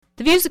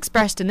The views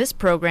expressed in this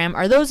program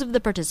are those of the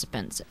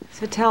participants.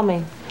 So tell me,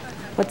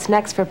 what's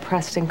next for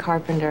Preston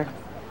Carpenter?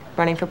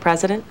 Running for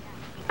president?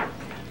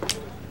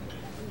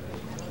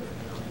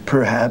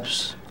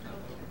 Perhaps,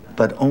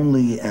 but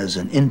only as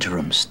an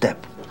interim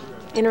step.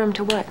 Interim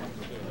to what?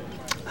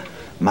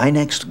 My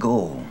next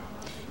goal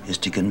is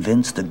to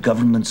convince the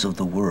governments of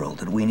the world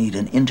that we need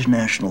an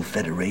international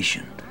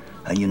federation,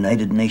 a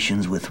United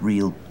Nations with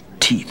real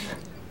teeth,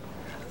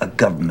 a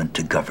government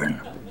to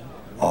govern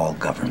all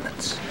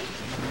governments.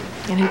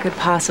 And who could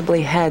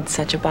possibly head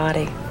such a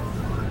body?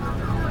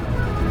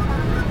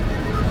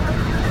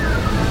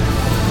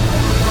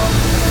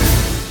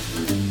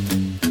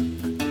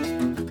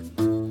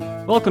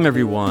 Welcome,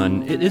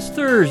 everyone. It is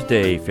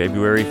Thursday,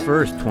 February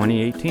 1st,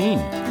 2018.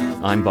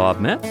 I'm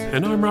Bob Metz.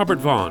 And I'm Robert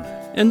Vaughn.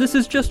 And this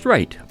is Just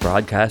Right,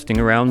 broadcasting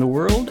around the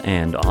world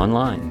and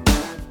online.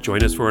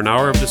 Join us for an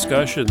hour of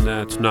discussion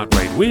that's not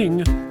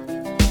right-wing,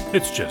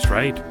 it's just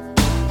right.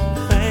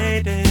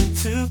 Fade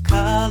into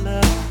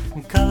color,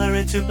 and color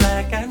into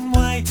black and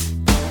white.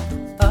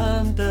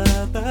 Under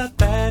the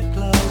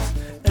bedclothes,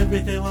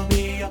 everything will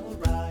be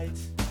alright.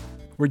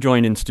 We're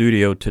joined in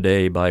studio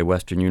today by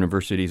Western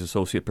University's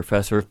Associate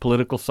Professor of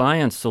Political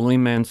Science,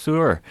 Salim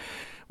Mansour.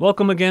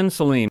 Welcome again,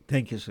 Salim.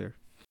 Thank you, sir.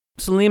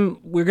 Salim,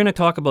 we're going to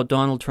talk about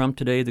Donald Trump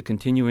today, the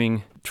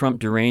continuing Trump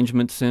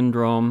derangement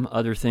syndrome,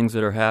 other things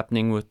that are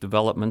happening with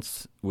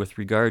developments with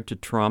regard to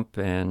Trump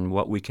and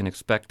what we can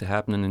expect to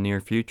happen in the near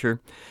future.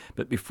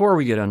 But before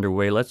we get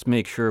underway, let's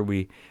make sure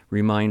we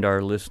remind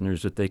our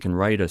listeners that they can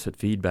write us at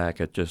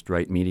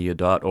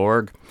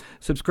feedback@justrightmedia.org,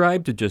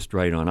 subscribe to Just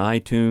Right on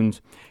iTunes,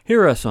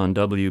 hear us on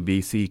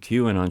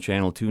WBCQ and on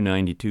Channel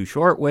 292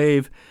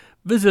 shortwave.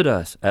 Visit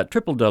us at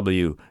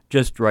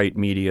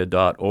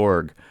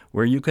www.justrightmedia.org,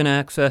 where you can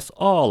access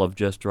all of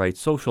Just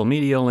Right's social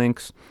media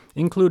links,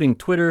 including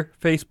Twitter,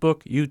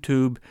 Facebook,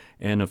 YouTube,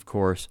 and, of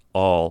course,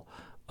 all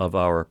of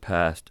our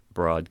past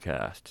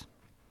broadcasts.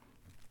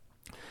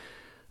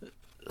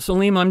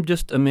 Salim, I'm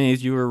just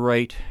amazed. You were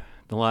right.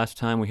 The last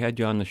time we had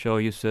you on the show,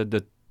 you said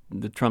that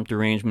the Trump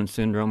derangement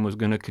syndrome was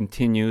going to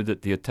continue,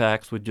 that the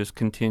attacks would just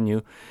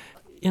continue.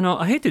 You know,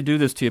 I hate to do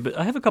this to you, but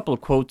I have a couple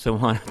of quotes I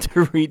wanted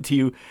to read to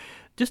you,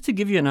 just to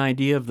give you an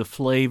idea of the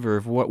flavor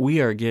of what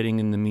we are getting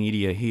in the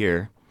media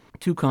here.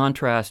 Two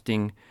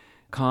contrasting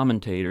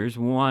commentators,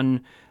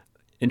 one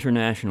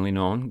internationally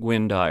known,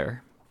 Gwynne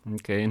Dyer,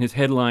 okay, and his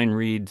headline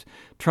reads,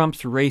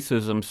 "Trump's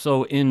racism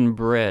so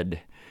inbred,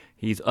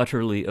 he's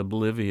utterly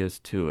oblivious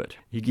to it."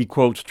 He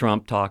quotes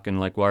Trump talking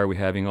like, why are we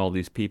having all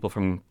these people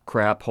from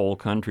crap hole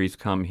countries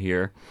come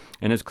here?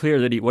 And it's clear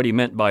that what he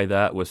meant by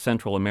that was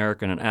Central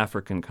American and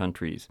African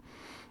countries.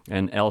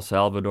 And El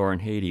Salvador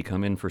and Haiti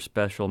come in for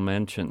special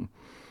mention.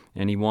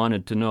 And he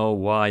wanted to know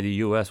why the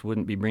U.S.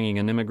 wouldn't be bringing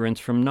in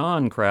immigrants from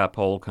non-crap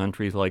hole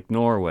countries like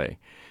Norway.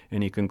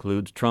 And he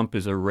concludes, Trump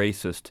is a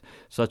racist,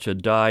 such a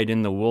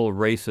dyed-in-the-wool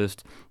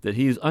racist that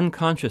he is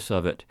unconscious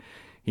of it.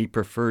 He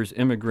prefers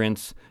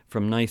immigrants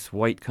from nice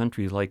white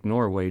countries like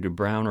Norway to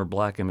brown or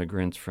black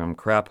immigrants from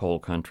crap hole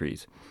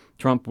countries.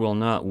 Trump will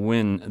not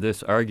win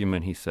this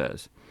argument, he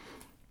says.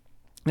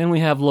 Then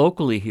we have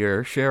locally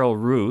here Cheryl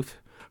Ruth,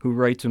 who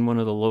writes in one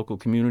of the local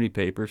community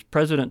papers,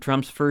 President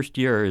Trump's first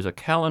year is a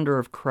calendar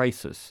of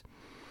crisis.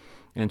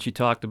 And she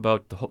talked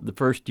about the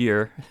first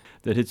year,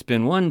 that it's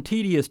been one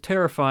tedious,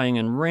 terrifying,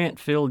 and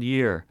rant-filled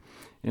year.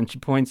 And she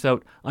points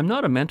out, I'm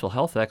not a mental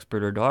health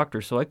expert or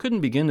doctor, so I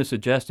couldn't begin to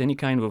suggest any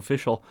kind of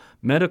official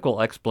medical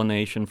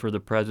explanation for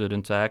the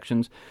president's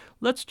actions.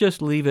 Let's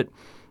just leave it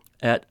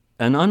at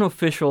an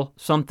unofficial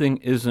something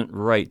isn't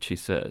right, she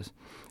says.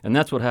 And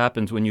that's what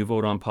happens when you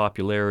vote on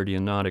popularity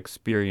and not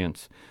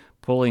experience.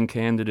 Pulling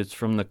candidates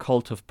from the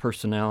cult of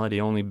personality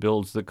only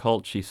builds the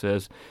cult, she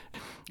says.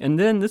 And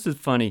then, this is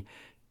funny,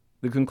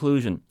 the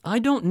conclusion. I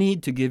don't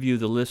need to give you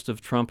the list of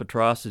Trump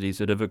atrocities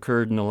that have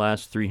occurred in the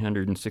last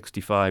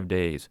 365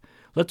 days.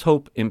 Let's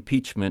hope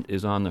impeachment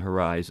is on the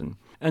horizon.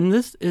 And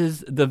this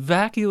is the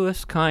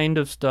vacuous kind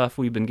of stuff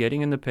we've been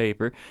getting in the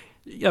paper.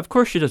 Of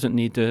course she doesn't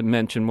need to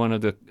mention one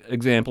of the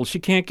examples. She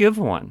can't give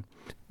one.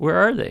 Where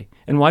are they?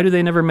 And why do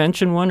they never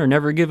mention one or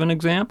never give an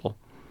example?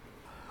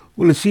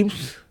 Well, it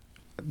seems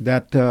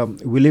that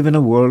we live in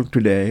a world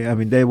today. I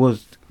mean, there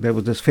was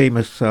this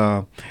famous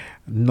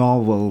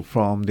novel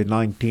from the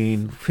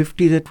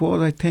 1950s, it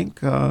was, I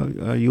think.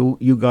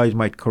 You guys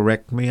might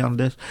correct me on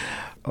this,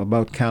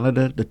 about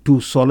Canada, The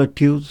Two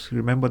Solitudes.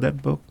 Remember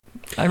that book?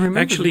 I remember.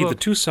 Actually, The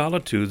Two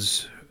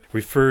Solitudes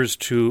refers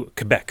to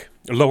Quebec,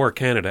 Lower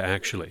Canada,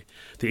 actually.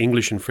 The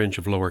English and French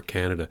of Lower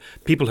Canada.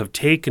 People have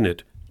taken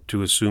it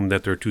to assume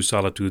that there are two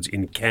solitudes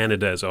in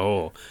Canada as a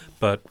whole.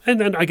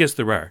 And I guess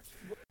there are.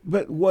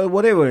 But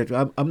whatever it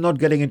is, I'm not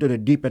getting into the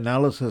deep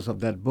analysis of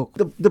that book.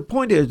 The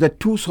point is that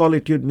two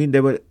solitude mean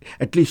there were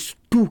at least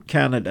two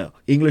Canada,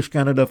 English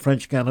Canada,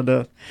 French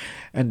Canada,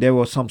 and there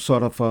was some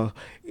sort of a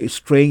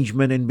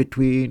estrangement in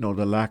between, or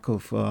the lack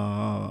of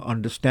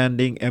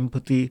understanding,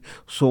 empathy,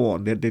 so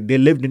on. They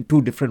lived in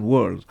two different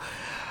worlds.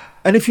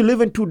 And if you live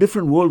in two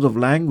different worlds of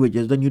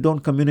languages, then you don't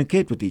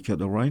communicate with each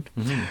other, right?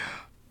 Mm-hmm.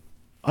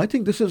 I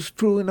think this is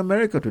true in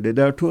America today.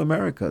 There are two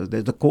Americas.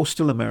 There's the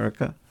coastal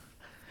America,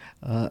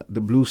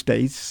 the blue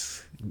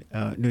states,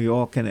 New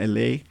York and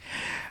LA.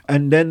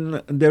 And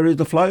then there is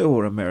the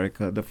flyover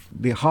America,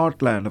 the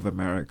heartland of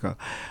America,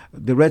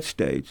 the red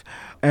states.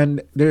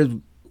 And there's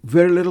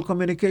very little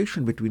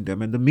communication between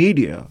them. And the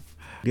media,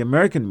 the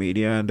American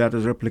media, and that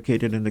is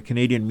replicated in the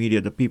Canadian media,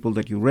 the people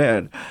that you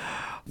read,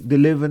 they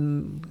live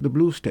in the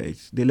blue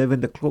states. They live in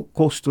the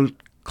coastal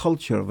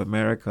culture of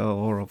America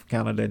or of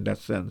Canada in that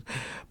sense,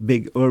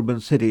 big urban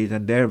cities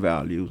and their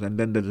values, and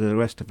then there's the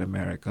rest of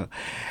America.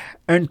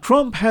 And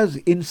Trump has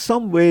in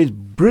some ways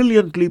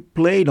brilliantly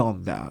played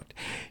on that.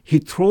 He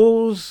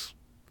throws,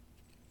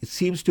 it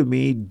seems to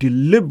me,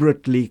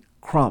 deliberately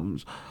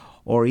crumbs,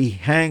 or he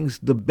hangs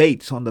the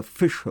baits on the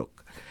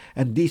fishhook,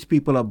 and these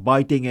people are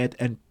biting it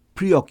and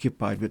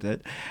preoccupied with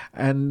it,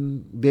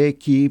 and they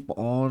keep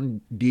on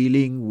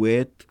dealing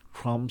with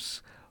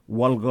Trump's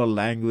vulgar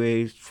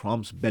language,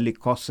 Trump's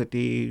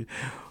bellicosity,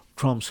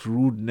 Trump's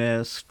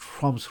rudeness,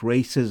 Trump's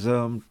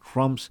racism,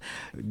 Trump's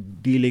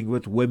dealing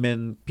with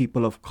women,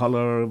 people of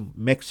color,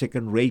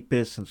 Mexican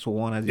rapists, and so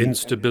on.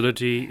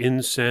 Instability,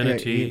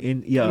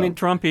 insanity. I mean,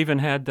 Trump even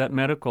had that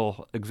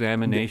medical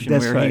examination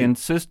That's where right. he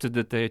insisted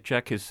that they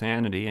check his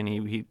sanity, and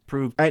he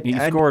proved he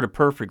scored a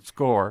perfect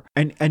score.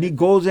 And he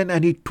goes in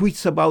and he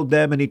tweets about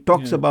them and he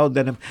talks about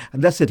them.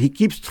 And that's it. He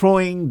keeps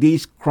throwing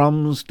these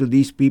crumbs to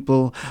these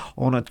people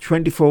on a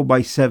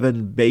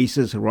 24/7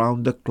 basis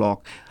around the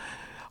clock.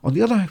 On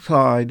the other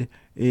side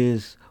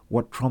is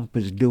what Trump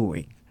is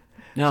doing.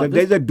 Now, So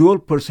there's a dual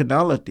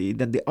personality.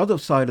 Then the other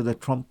side of the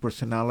Trump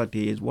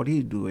personality is what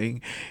he's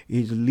doing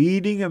is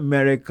leading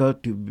America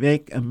to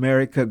make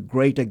America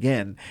great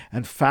again.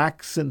 And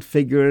facts and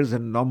figures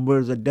and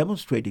numbers are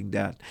demonstrating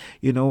that.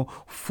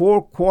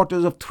 4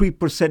 quarters of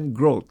 3%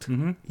 growth.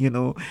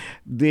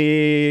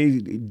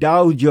 The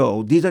Dow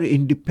Jones, these are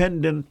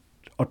independent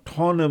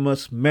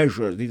autonomous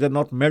measures. These are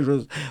not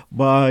measures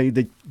by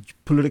the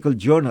political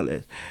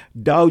journalists.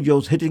 Dow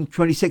Jones hitting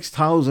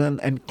 26,000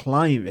 and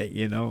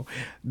climbing,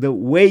 the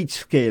wage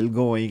scale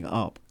going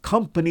up,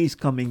 companies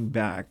coming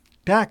back,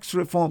 tax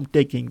reform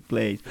taking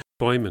place.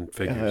 Employment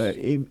figures.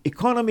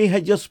 Economy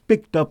has just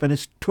picked up and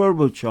is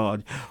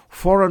turbocharged.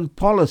 Foreign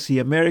policy,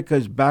 America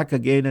is back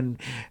again,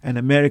 and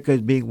America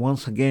is being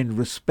once again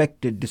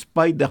respected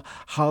despite the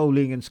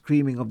howling and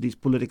screaming of these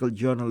political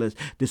journalists.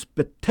 This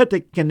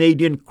pathetic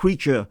Canadian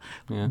creature,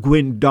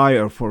 Gwynne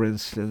Dyer, for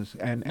instance,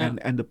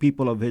 and the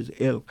people of his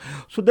ilk.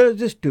 So there's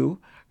this too.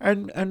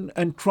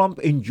 And Trump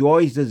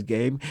enjoys this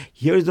game.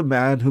 Here's a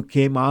man who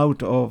came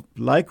out of,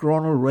 like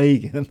Ronald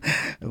Reagan,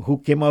 who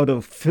came out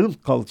of film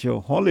culture,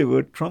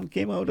 Hollywood. Trump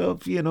came out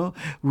of,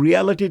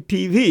 reality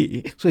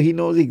TV. So he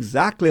knows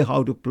exactly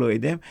how to play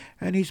them,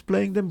 and he's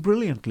playing them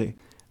brilliantly.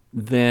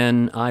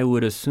 Then I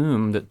would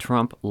assume that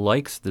Trump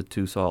likes the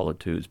two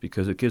solitudes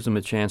because it gives him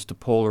a chance to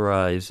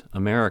polarize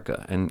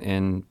America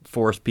and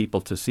force people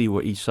to see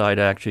what each side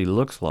actually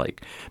looks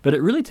like. But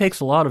it really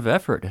takes a lot of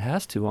effort. It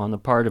has to on the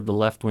part of the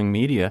left-wing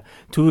media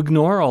to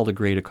ignore all the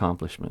great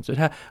accomplishments.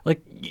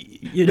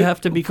 You'd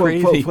have to be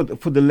crazy.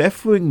 For the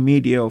left-wing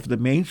media, of the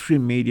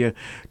mainstream media,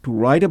 to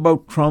write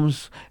about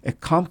Trump's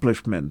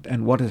accomplishment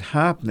and what is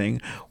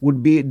happening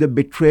would be the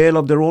betrayal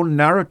of their own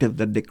narrative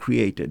that they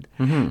created.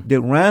 Mm-hmm. They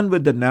ran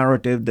with the narrative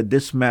that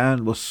this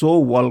man was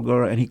so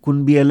vulgar and he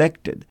couldn't be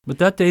elected. But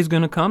that day's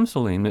going to come,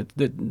 Salim.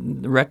 The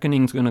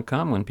reckoning's going to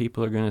come when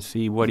people are going to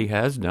see what he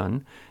has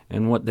done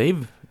and what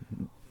they've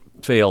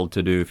failed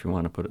to do, if you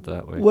want to put it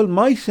that way. Well,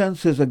 my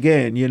sense is,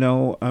 again,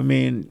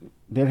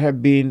 there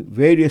have been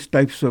various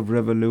types of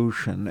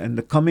revolution, and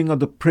the coming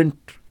of the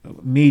print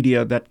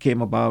media that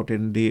came about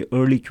in the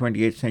early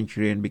 28th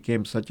century and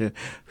became such a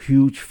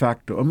huge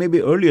factor, or maybe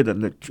earlier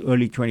than the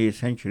early 20th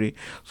century,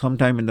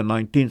 sometime in the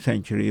 19th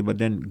century, but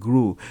then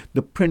grew,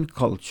 the print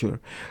culture.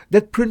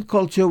 That print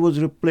culture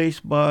was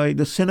replaced by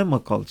the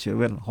cinema culture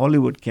when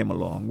Hollywood came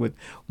along with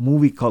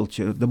movie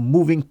culture. The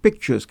moving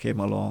pictures came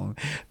along.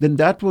 Then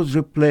that was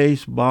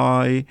replaced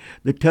by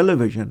the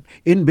television.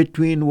 In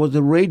between was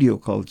the radio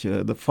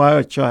culture, the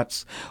fire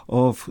chats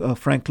of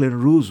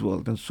Franklin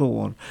Roosevelt and so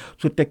on.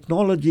 So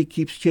technology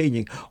keeps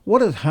changing.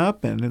 What has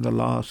happened in the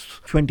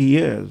last 20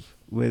 years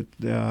with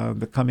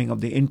the coming of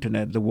the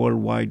internet, the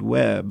World Wide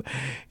Web,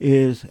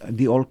 is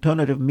the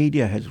alternative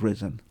media has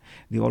risen.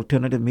 The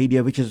alternative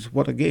media, which is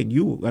what, again,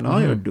 you and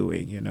I are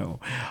doing,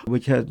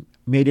 which has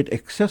made it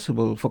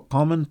accessible for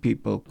common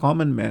people,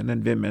 common men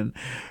and women,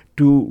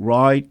 to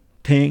write,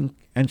 think,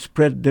 and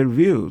spread their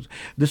views.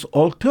 This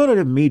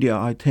alternative media,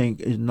 I think,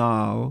 is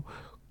now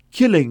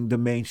killing the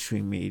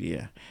mainstream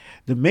media.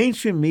 The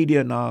mainstream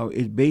media now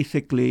is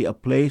basically a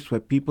place where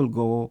people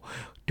go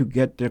to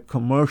get their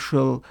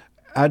commercial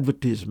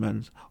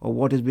advertisements or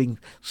what is being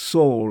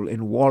sold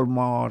in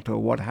Walmart or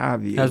what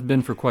have you. Has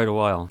been for quite a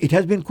while. It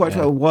has been quite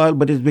a while,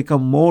 but it's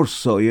become more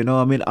so,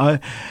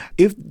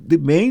 if the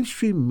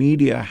mainstream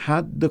media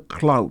had the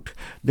clout,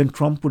 then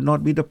Trump would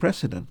not be the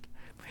president.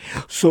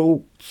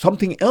 So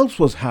something else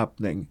was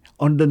happening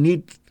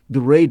underneath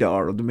the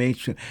radar of the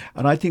mainstream,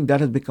 and I think that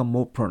has become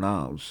more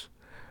pronounced.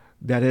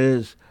 That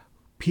is,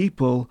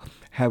 people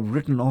have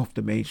written off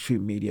the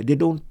mainstream media. They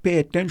don't pay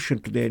attention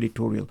to the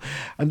editorial.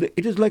 And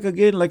it is like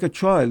a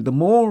child. The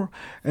more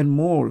and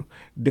more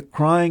the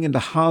crying and the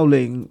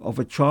howling of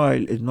a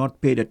child is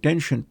not paid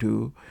attention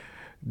to,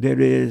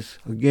 there is,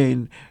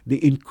 again,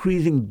 the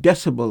increasing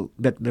decibel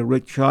that the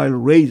child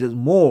raises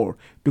more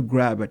to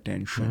grab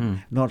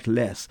attention, not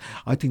less.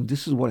 I think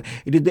this is what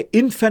it is, the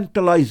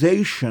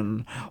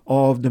infantilization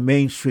of the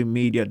mainstream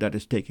media that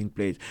is taking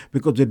place.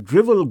 Because the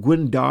drivel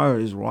Gwyn Dyer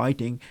is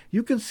writing,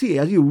 you can see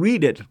as you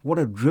read it, what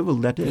a drivel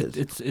that is.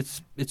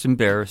 It's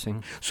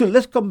embarrassing. So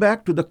let's come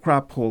back to the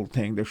crap hole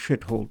thing, the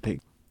shithole thing.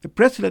 The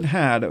president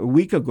had, a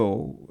week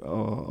ago,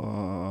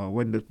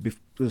 when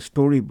the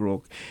story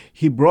broke,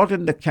 he brought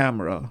in the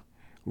camera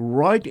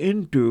right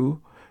into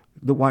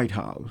the White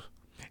House,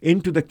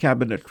 into the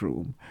cabinet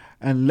room,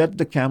 and let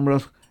the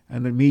cameras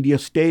and the media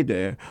stay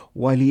there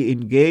while he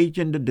engaged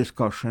in the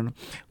discussion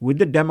with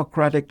the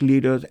Democratic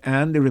leaders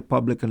and the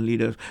Republican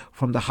leaders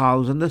from the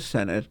House and the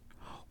Senate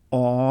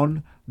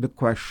on the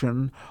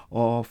question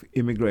of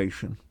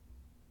immigration.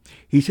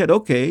 He said,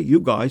 okay,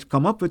 you guys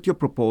come up with your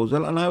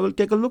proposal and I will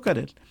take a look at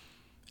it.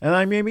 And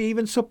I maybe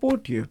even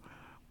support you.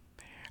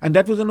 And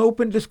that was an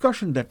open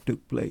discussion that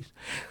took place.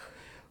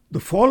 The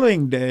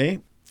following day,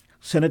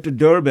 Senator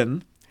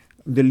Durbin,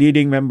 the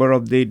leading member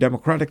of the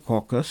Democratic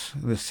caucus,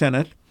 the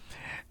Senate,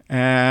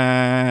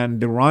 and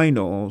the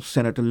Rhino,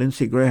 Senator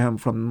Lindsey Graham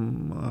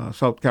from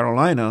South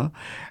Carolina,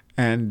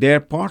 and their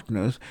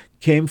partners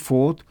came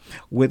forth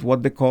with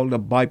what they called a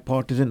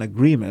bipartisan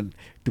agreement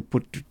to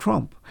put to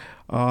Trump.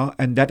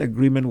 And that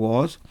agreement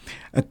was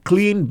a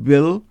clean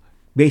bill,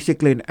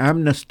 basically an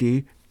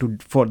amnesty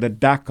for the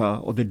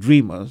DACA, or the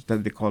Dreamers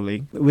that they're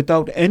calling,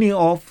 without any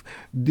of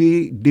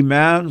the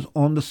demands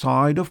on the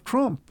side of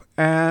Trump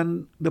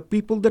and the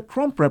people that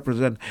Trump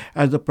represents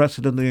as the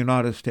President of the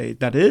United States.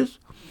 That is,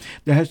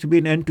 there has to be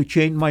an end to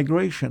chain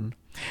migration.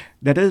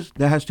 That is,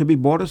 there has to be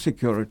border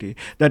security.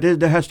 That is,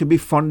 there has to be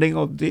funding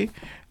of the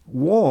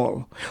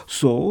wall.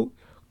 So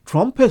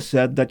Trump has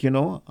said that,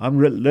 I'm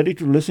ready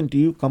to listen to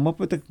you, come up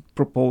with a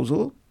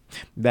proposal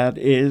that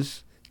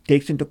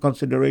takes into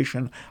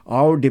consideration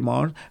our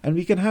demand, and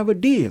we can have a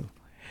deal.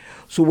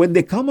 So when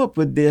they come up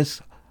with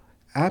this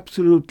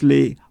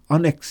absolutely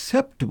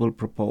unacceptable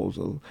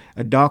proposal,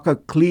 a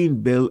DACA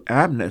clean bill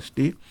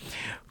amnesty,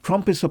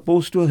 Trump is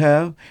supposed to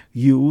have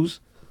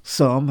used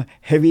some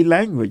heavy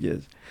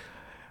languages.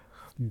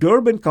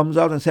 Durbin comes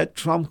out and said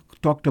Trump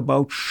talked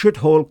about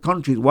shithole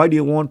countries. Why do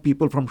you want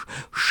people from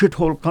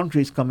shithole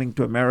countries coming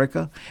to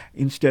America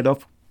instead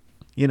of,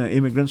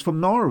 immigrants from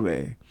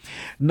Norway?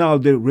 Now,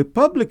 the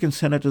Republican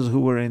senators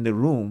who were in the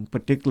room,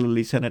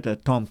 particularly Senator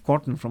Tom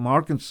Cotton from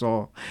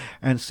Arkansas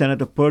and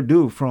Senator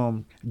Perdue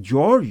from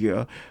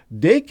Georgia,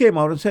 they came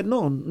out and said,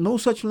 no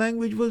such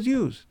language was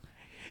used,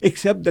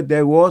 except that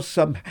there was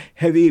some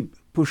heavy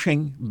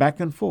pushing back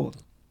and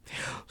forth.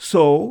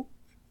 So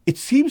it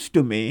seems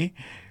to me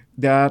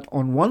that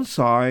on one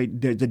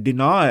side there's a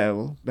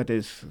denial, that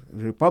is,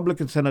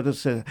 Republican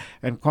senators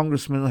and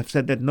congressmen have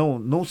said that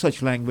no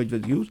such language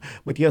was used,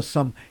 but yes,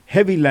 some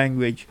heavy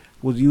language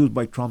was used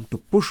by Trump to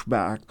push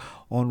back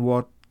on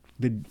what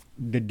the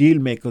deal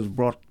makers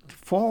brought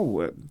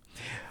forward.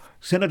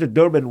 Senator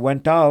Durbin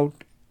went out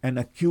and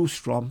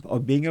accused Trump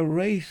of being a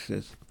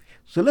racist.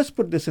 So let's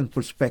put this in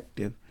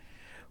perspective.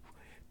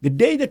 The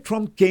day that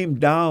Trump came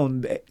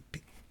down the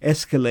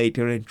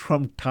escalator in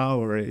Trump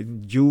Tower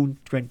in June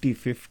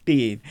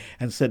 2015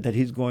 and said that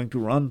he's going to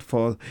run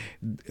for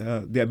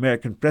the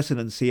American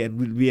presidency and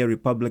will be a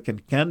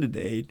Republican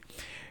candidate,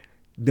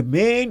 the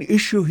main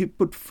issue he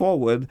put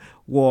forward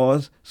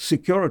was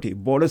security,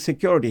 border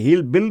security.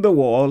 He'll build a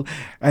wall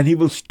and he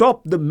will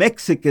stop the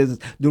Mexicans,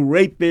 the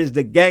rapists,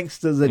 the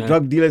gangsters, the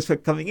drug dealers from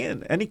coming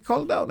in. And he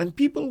called out, and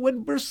people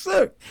went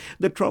berserk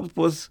that Trump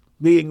was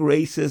being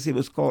racist. He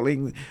was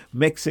calling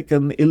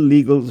Mexican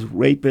illegals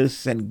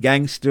rapists and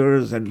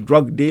gangsters and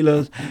drug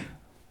dealers.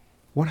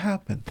 What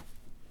happened?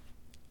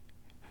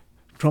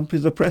 Trump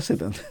is the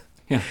president.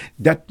 Yeah.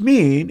 That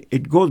means,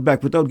 it goes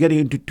back, without getting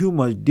into too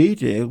much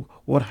detail,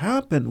 what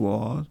happened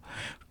was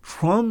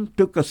Trump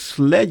took a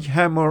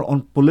sledgehammer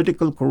on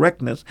political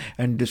correctness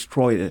and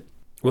destroyed it.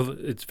 Well,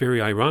 it's very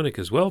ironic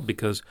as well,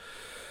 because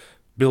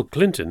Bill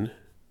Clinton,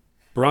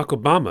 Barack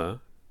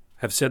Obama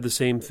have said the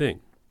same thing.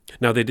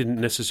 Now, they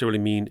didn't necessarily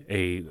mean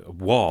a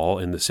wall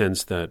in the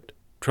sense that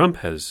Trump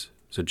has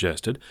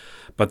suggested,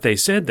 but they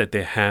said that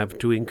they have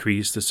to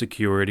increase the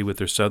security with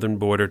their southern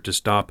border to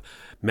stop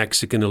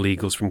Mexican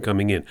illegals from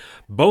coming in.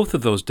 Both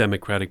of those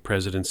Democratic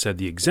presidents said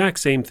the exact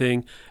same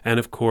thing, and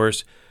of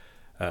course,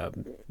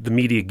 the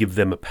media give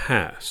them a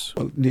pass.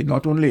 Well,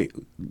 not only,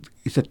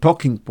 it's a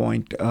talking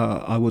point,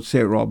 I would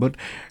say, Robert.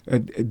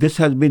 This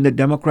has been the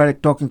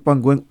Democratic talking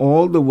point going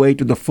all the way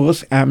to the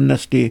first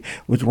amnesty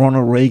with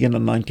Ronald Reagan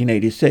in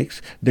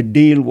 1986. The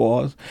deal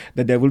was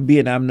that there will be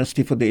an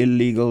amnesty for the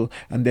illegal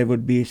and there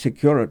would be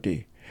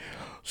security.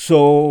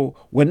 So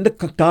when the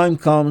time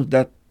comes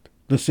that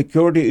the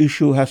security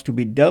issue has to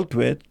be dealt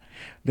with,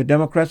 the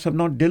Democrats have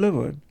not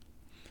delivered.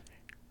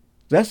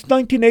 That's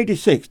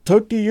 1986,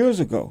 30 years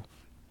ago.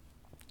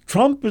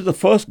 Trump is the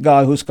first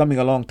guy who's coming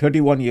along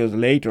 31 years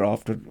later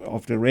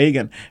after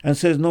Reagan and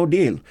says, no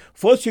deal.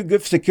 First you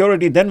give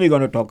security, then we're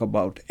going to talk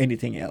about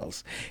anything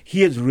else.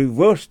 He has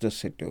reversed the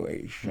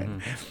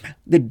situation. Mm-hmm.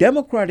 The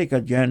Democratic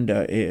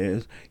agenda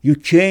is you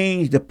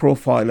change the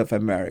profile of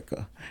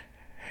America.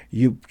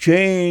 You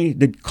change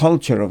the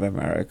culture of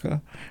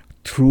America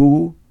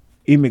through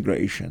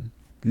immigration.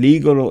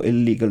 Legal or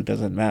illegal,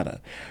 doesn't matter.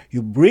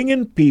 You bring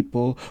in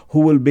people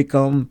who will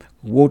become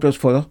voters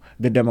for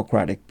the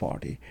Democratic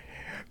Party.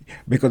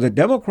 Because the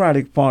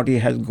Democratic Party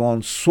has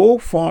gone so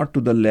far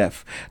to the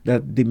left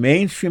that the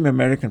mainstream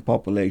American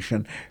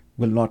population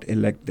will not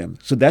elect them.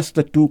 So that's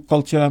the two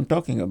culture I'm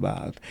talking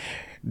about.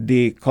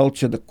 The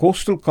culture, the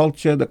coastal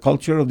culture, the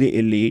culture of the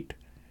elite,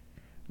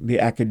 the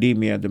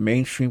academia, the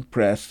mainstream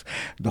press,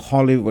 the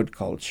Hollywood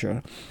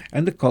culture,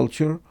 and the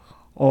culture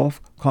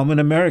of common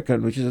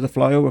American, which is the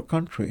flyover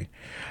country.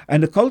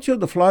 And the culture of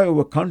the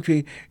flyover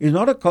country is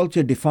not a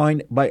culture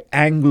defined by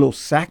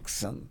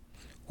Anglo-Saxon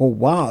or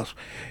WASP.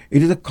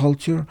 It is a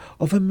culture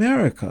of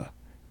America.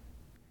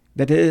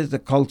 That is the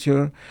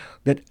culture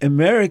that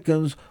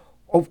Americans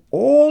of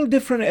all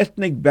different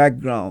ethnic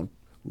background,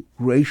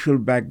 racial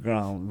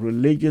background,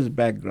 religious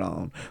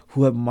background,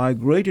 who have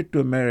migrated to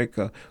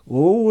America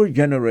over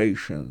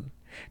generations,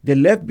 they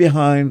left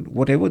behind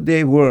whatever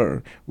they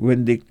were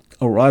when they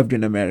arrived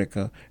in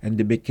America and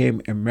they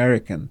became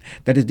American.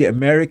 That is the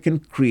American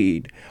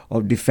creed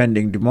of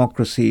defending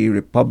democracy,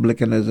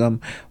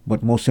 republicanism,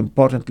 but most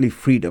importantly,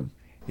 freedom,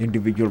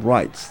 individual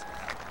rights.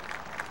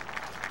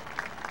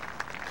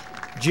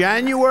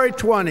 January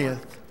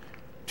 20th,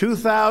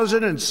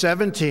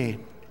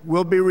 2017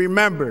 will be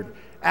remembered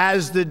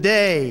as the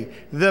day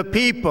the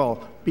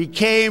people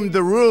became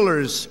the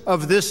rulers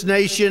of this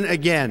nation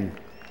again.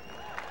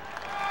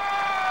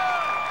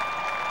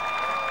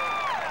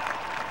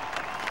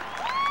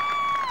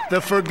 The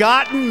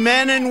forgotten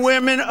men and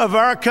women of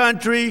our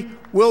country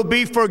will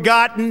be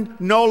forgotten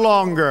no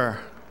longer.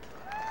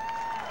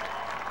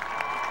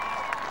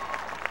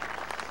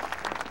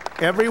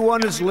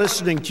 Everyone is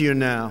listening to you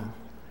now.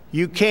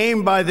 You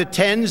came by the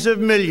tens of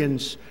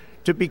millions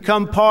to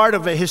become part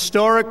of a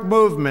historic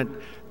movement,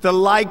 the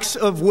likes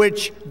of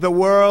which the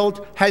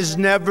world has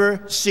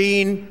never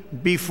seen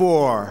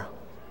before.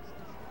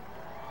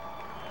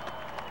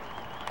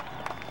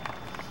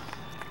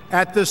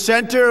 At the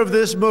center of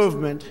this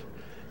movement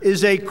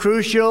is a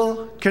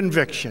crucial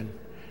conviction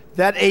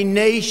that a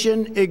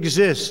nation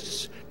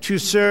exists to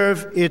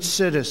serve its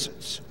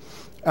citizens.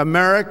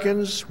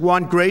 Americans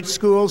want great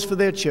schools for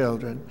their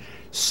children,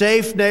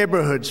 safe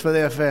neighborhoods for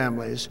their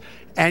families,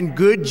 and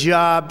good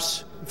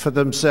jobs for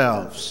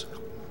themselves.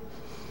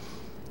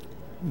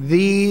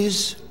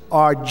 These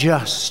are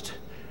just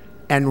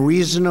and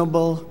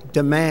reasonable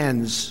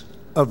demands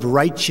of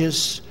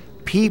righteous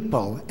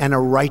people and a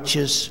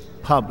righteous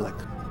public.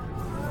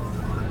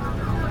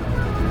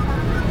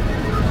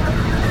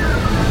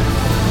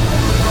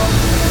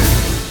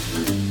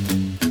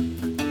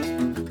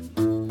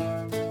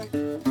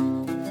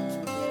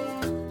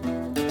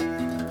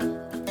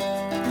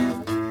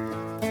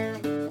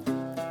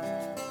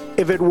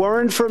 If it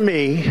weren't for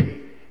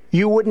me,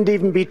 you wouldn't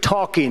even be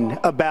talking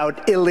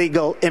about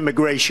illegal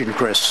immigration,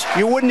 Chris.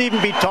 You wouldn't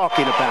even be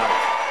talking about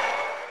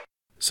it.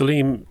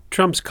 Salim,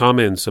 Trump's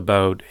comments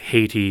about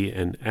Haiti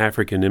and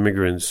African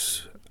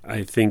immigrants,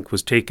 I think,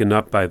 was taken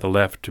up by the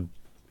left to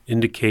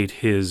indicate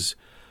his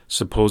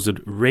supposed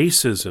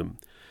racism.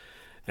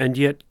 And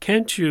yet,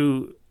 can't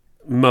you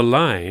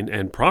malign,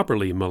 and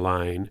properly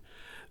malign,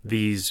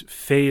 these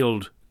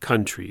failed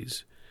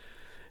countries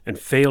and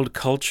failed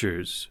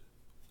cultures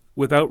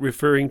without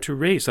referring to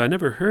race? I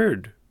never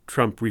heard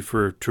Trump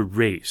refer to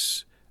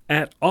race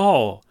at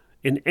all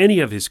in any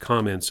of his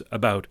comments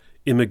about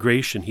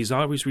immigration. He's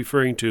always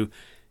referring to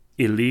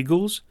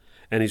illegals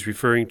and he's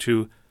referring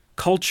to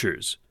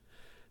cultures.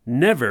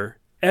 Never,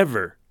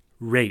 ever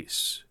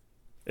race.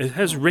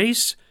 Has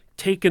race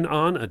taken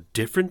on a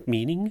different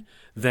meaning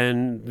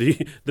than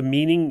the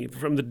meaning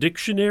from the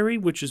dictionary,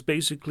 which is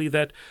basically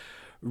that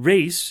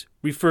race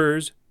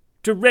refers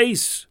to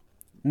race,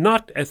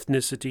 not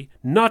ethnicity,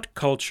 not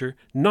culture,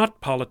 not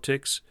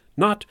politics,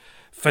 not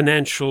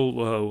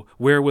financial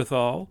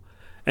wherewithal,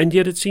 and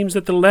yet it seems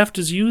that the left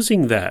is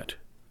using that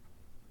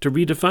to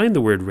redefine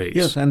the word race.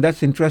 Yes, and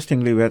that's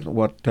interestingly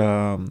what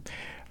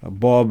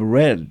Bob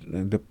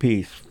read, the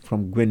piece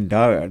from Gwynne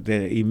Dyer,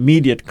 the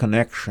immediate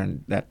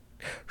connection that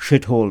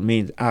shithole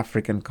means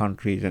African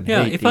countries and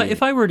Haiti. Yeah,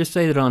 if I were to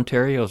say that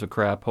Ontario is a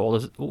crap hole,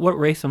 what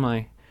race am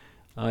I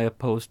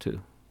opposed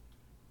to?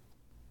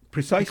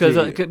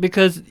 Precisely.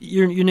 Because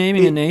you're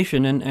naming a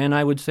nation, and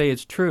I would say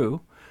it's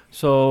true.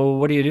 So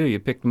what do? You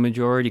pick the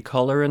majority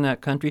color in that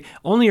country?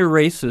 Only a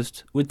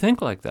racist would think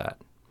like that.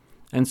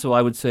 And so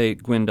I would say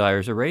Gwynne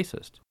Dyer's a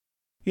racist.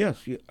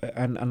 Yes,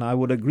 and I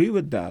would agree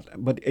with that.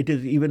 But it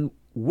is even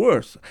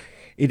worse.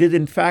 It is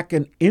in fact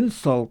an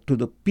insult to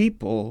the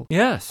people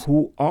Yes.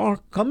 who are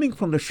coming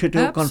from the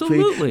shithole country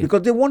Absolutely.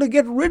 because they want to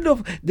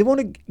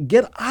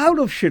get out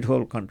of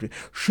shithole country.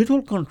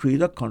 Shithole country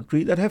is a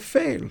country that have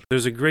failed.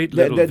 There's a great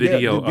little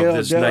video of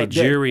this they're-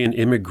 Nigerian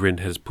immigrant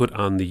has put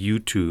on the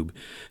YouTube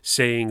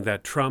saying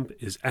that Trump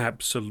is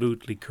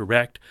absolutely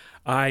correct.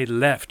 I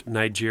left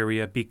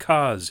Nigeria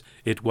because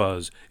it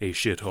was a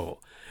shithole.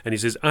 And he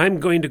says, I'm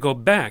going to go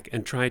back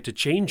and try to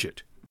change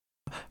it.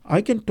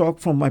 I can talk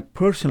from my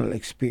personal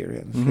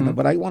experience,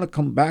 but I want to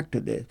come back to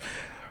this.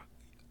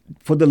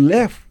 For the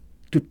left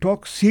to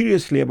talk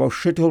seriously about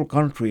shithole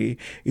country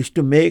is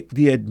to make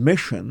the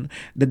admission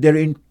that their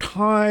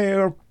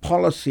entire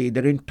policy,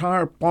 their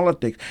entire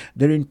politics,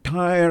 their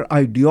entire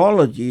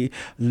ideology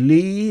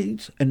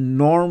leads a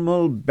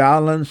normal,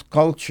 balanced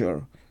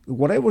culture,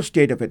 whatever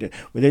state of it is,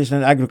 whether it's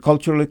an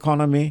agricultural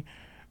economy,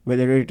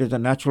 whether it is a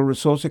natural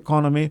resource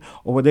economy,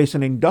 or whether it's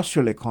an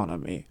industrial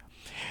economy.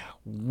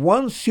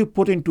 Once you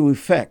put into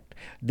effect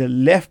the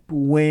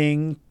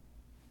left-wing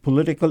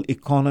political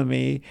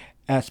economy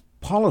as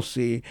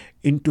policy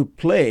into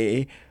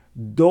play,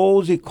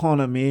 those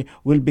economy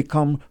will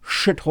become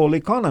shithole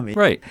economy.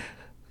 Right.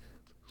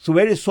 So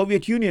where is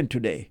Soviet Union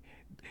today?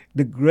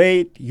 The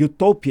great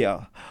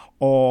utopia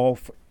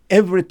of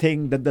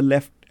everything that the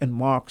left and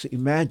Marx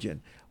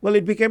imagined. Well,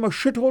 it became a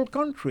shithole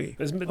country.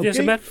 As a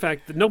okay? matter of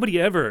fact, nobody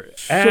ever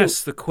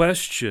asks the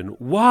question,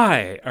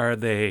 why are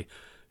they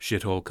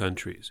shithole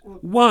countries?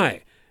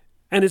 Why?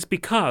 And it's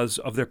because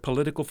of their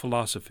political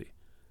philosophy,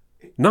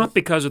 not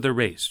because of their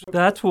race.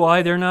 That's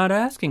why they're not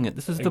asking it.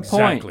 This is the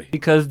Exactly. point.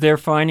 Because they're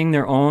finding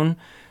their own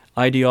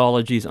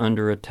ideologies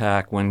under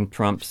attack when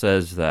Trump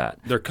says that.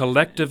 They're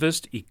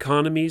collectivist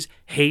economies.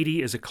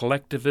 Haiti is a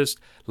collectivist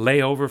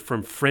layover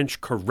from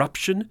French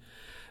corruption.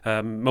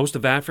 Most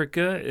of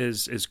Africa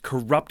is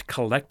corrupt,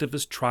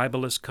 collectivist,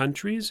 tribalist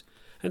countries.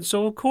 And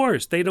so, of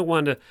course, they don't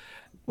want to...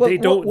 They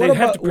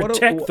have to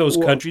protect those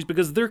countries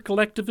because they're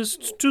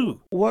collectivists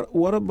too.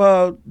 What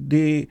about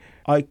the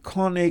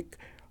iconic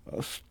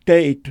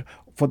state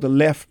for the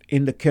left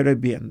in the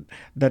Caribbean,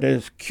 that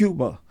is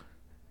Cuba?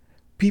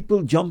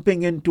 People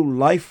jumping into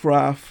life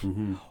raft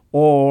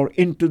or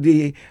into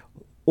the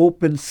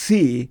open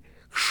sea,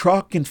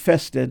 shark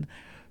infested,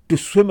 to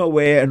swim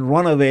away and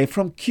run away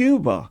from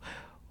Cuba.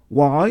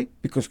 Why?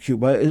 Because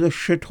Cuba is a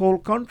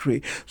shithole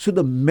country. So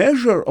the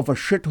measure of a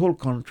shithole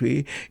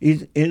country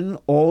is in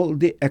all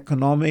the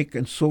economic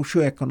and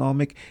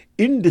socio-economic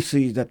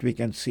indices that we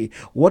can see.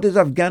 What is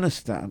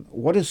Afghanistan?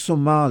 What is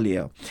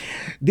Somalia?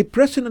 The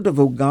president of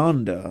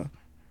Uganda,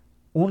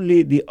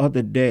 only the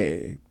other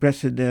day,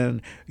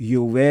 President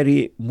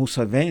Yoweri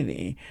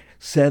Museveni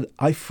said,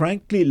 I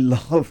frankly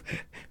love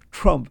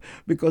Trump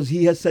because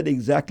he has said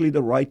exactly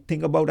the right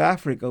thing about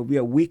Africa. We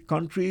are weak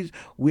countries.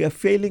 We are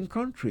failing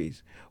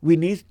countries. We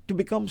need to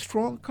become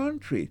strong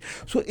countries.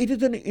 So it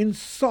is an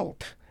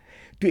insult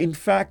to, in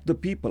fact, the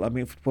people. I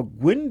mean, for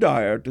Gwynne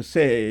Dyer to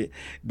say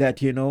that,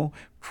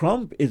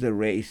 Trump is a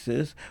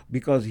racist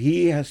because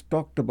he has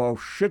talked about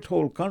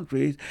shithole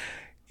countries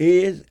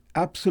is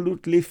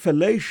absolutely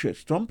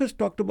fallacious. Trump has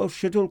talked about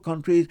shithole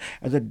countries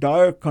as a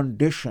dire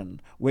condition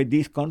where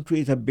these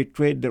countries have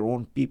betrayed their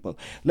own people.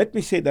 Let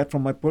me say that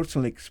from my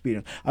personal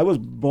experience. I was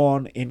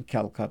born in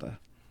Calcutta.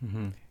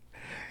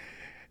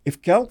 If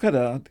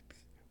Calcutta,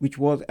 which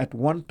was at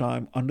one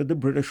time under the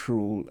British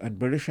rule and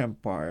British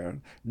Empire,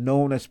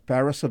 known as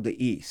Paris of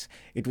the East,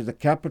 it was the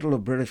capital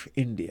of British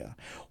India.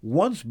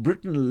 Once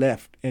Britain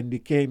left and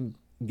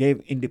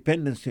gave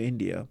independence to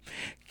India,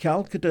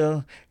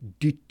 Calcutta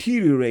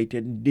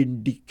deteriorated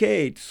and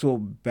decayed so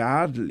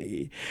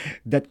badly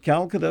that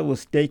Calcutta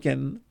was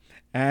taken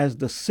as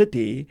the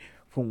city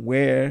from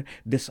where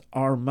this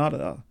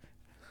armada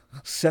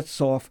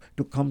sets off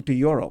to come to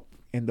Europe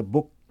in the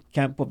book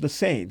Camp of the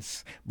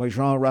Saints by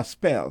Jean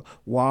Raspail.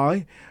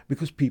 Why?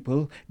 Because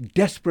people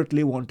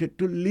desperately wanted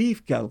to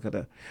leave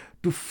Calcutta,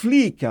 to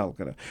flee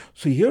Calcutta.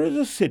 So here is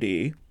a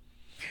city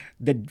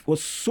that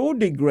was so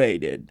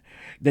degraded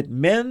that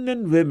men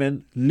and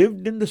women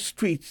lived in the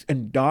streets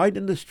and died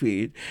in the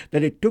street,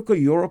 that it took a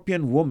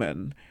European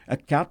woman, a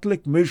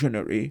Catholic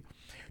missionary,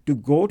 to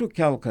go to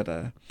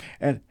Calcutta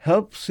and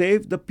help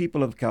save the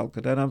people of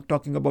Calcutta. And I'm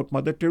talking about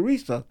Mother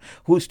Teresa,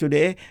 who is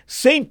today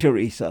Saint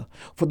Teresa,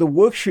 for the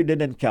work she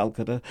did in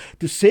Calcutta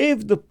to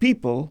save the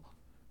people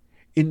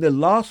in the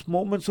last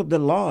moments of their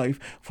life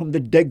from the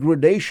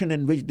degradation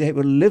in which they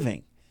were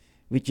living,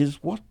 which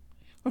is what?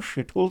 A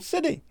shithole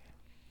city.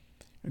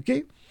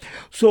 Okay?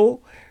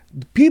 So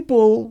the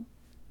people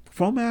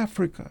from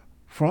Africa,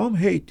 from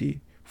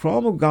Haiti,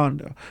 from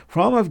Uganda,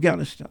 from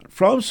Afghanistan,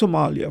 from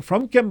Somalia,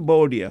 from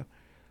Cambodia,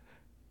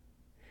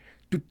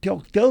 to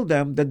tell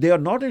them that they are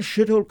not a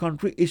shithole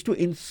country is to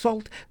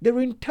insult their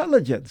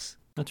intelligence.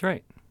 That's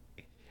right.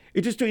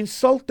 It is to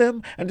insult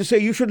them and to say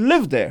you should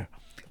live there.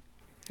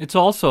 It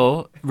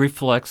also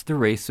reflects the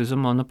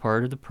racism on the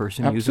part of the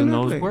person using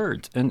Absolutely. those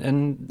words.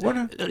 And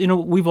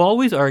we've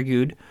always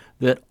argued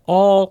that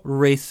all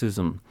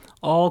racism,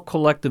 all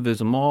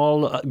collectivism,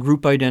 all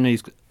group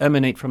identities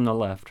emanate from the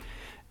left.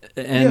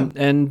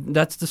 and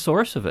that's the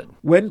source of it.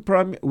 When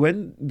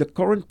the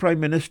current Prime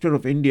Minister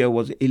of India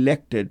was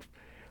elected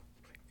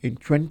in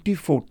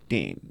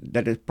 2014,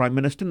 that is Prime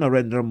Minister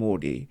Narendra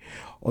Modi,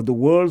 of the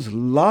world's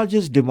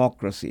largest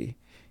democracy,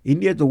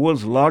 India is the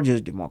world's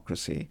largest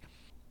democracy,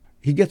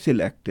 he gets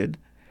elected.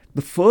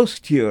 The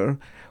first year,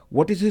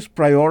 what is his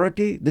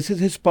priority? This is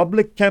his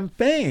public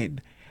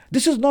campaign.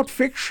 This is not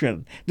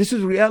fiction. This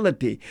is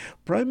reality.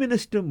 Prime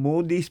Minister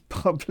Modi's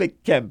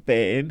public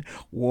campaign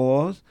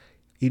was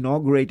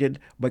inaugurated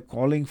by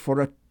calling for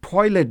a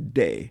toilet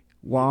day.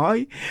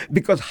 Why?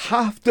 Because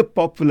half the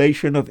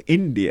population of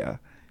India,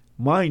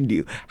 mind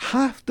you,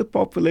 half the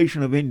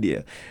population of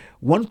India,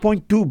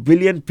 1.2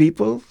 billion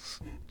people,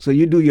 so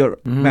you do your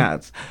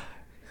maths,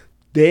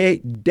 they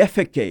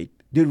defecate,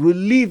 they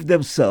relieve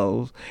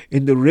themselves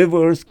in the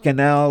rivers,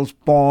 canals,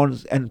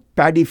 ponds, and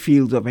paddy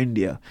fields of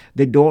India.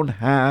 They don't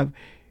have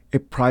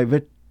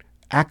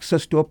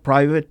access to a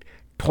private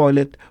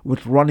toilet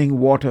with running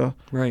water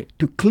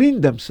to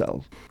clean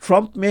themselves.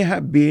 Trump may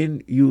have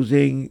been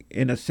using,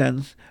 in a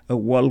sense, a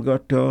vulgar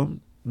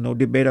term, no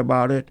debate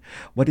about it,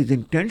 but his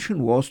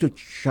intention was to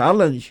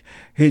challenge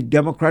his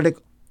Democratic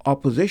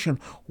opposition.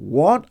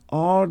 What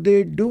are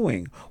they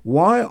doing?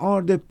 Why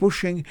are they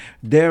pushing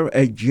their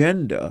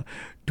agenda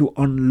to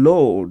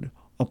unload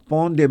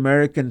upon the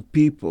American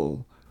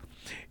people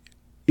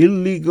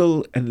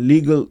illegal and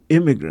legal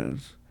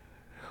immigrants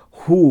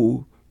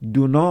who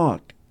do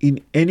not in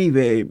any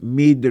way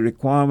meet the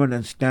requirement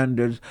and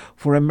standards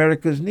for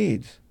America's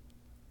needs?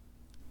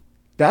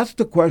 That's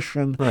the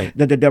question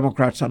that the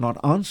Democrats are not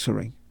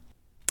answering.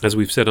 As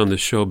we've said on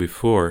this show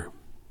before,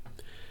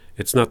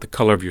 it's not the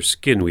color of your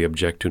skin we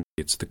object to,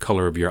 it's the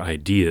color of your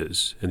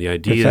ideas. And the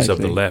ideas of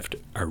the left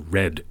are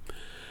red.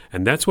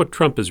 And that's what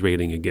Trump is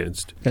railing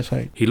against. That's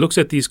right. He looks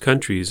at these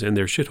countries, and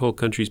they're shithole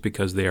countries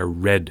because they are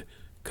red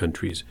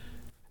countries,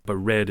 but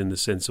red in the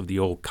sense of the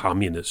old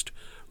communist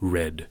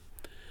red.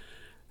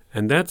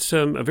 And that's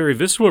a very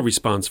visceral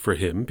response for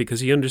him, because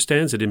he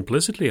understands it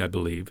implicitly, I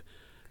believe,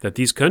 that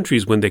these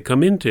countries, when they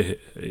come into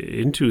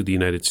the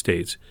United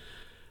States,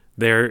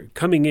 they're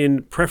coming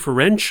in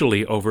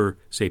preferentially over,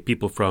 say,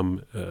 people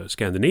from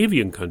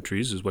Scandinavian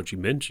countries, is what you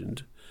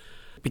mentioned,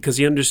 because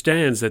he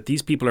understands that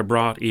these people are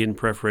brought in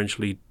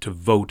preferentially to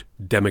vote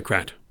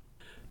Democrat,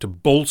 to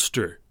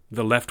bolster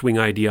the left-wing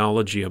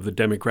ideology of the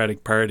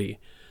Democratic Party.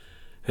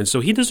 And so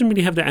he doesn't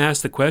really have to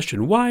ask the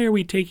question, why are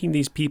we taking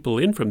these people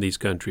in from these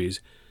countries?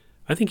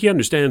 I think he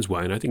understands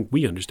why, and I think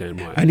we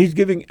understand why. And he's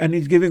giving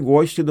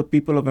voice to the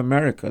people of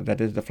America, that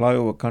is the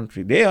flyover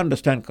country. They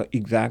understand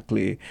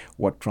exactly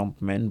what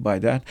Trump meant by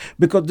that,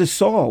 because they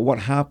saw what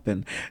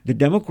happened. The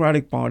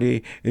Democratic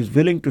Party is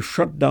willing to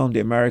shut down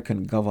the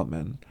American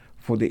government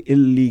for the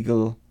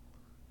illegal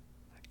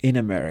in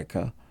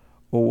America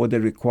over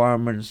the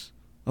requirements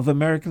of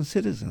American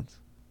citizens.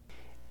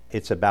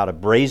 It's about a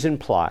brazen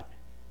plot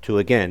to,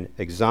 again,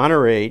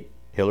 exonerate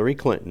Hillary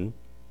Clinton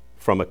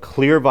from a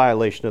clear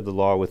violation of the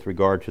law with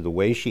regard to the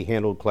way she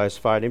handled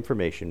classified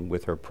information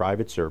with her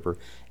private server.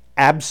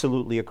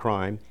 Absolutely a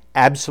crime,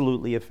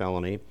 absolutely a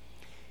felony.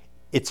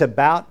 It's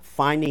about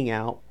finding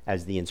out,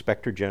 as the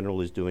Inspector General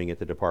is doing at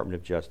the Department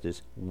of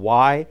Justice,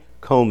 why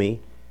Comey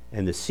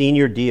and the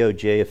senior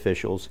DOJ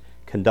officials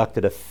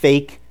conducted a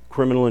fake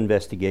criminal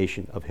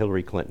investigation of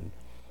Hillary Clinton.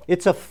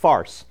 It's a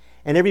farce,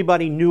 and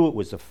everybody knew it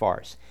was a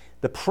farce.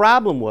 The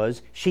problem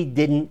was she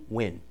didn't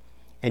win.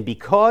 And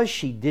because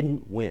she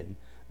didn't win,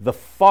 the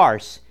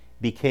farce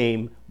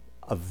became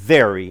a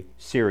very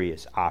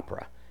serious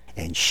opera.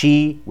 And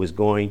she was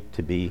going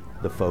to be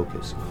the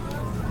focus.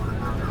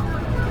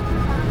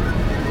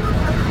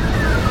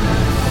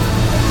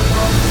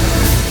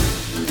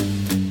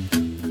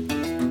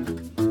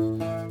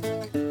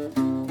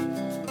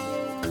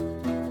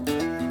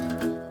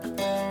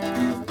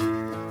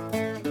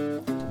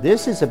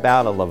 This is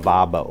about a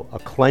lavabo, a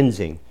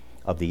cleansing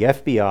of the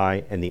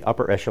FBI and the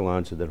upper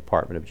echelons of the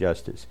Department of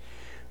Justice.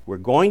 We're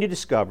going to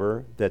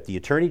discover that the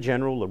Attorney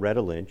General,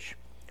 Loretta Lynch,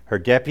 her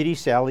deputy,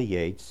 Sally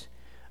Yates,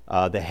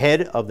 the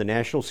head of the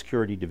National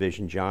Security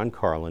Division, John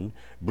Carlin,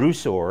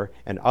 Bruce Orr,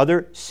 and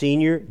other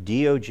senior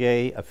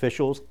DOJ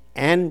officials,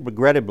 and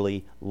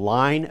regrettably,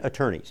 line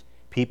attorneys,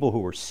 people who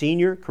were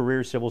senior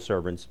career civil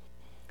servants,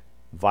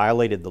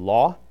 violated the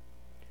law,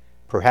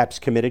 perhaps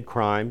committed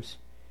crimes,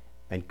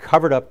 and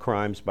covered up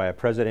crimes by a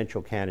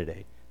presidential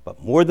candidate.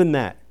 But more than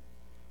that,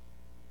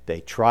 they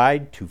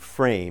tried to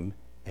frame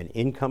an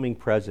incoming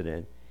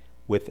president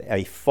with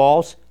a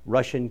false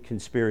Russian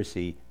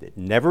conspiracy that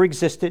never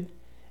existed,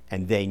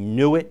 and they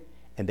knew it,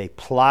 and they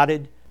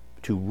plotted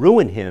to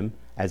ruin him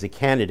as a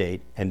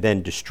candidate and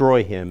then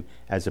destroy him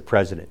as a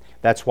president.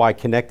 That's why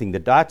connecting the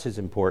dots is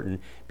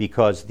important,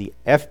 because the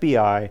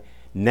FBI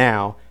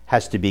now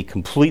has to be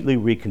completely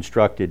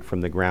reconstructed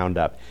from the ground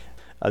up.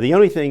 The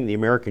only thing the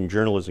American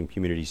journalism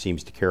community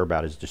seems to care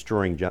about is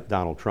destroying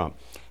Donald Trump.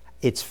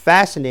 It's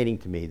fascinating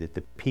to me that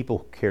the people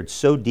who cared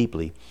so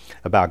deeply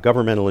about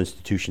governmental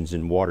institutions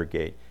in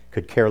Watergate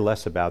could care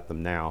less about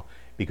them now,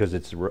 because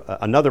it's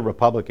another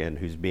Republican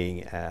who's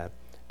being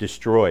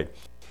destroyed.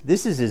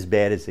 This is as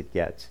bad as it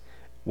gets.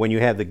 when you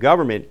have the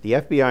government, the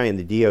FBI and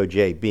the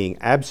DOJ being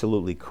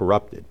absolutely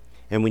corrupted,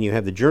 and when you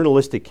have the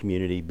journalistic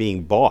community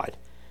being bought,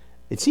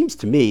 it seems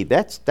to me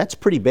that's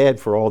pretty bad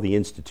for all the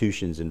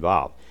institutions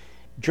involved.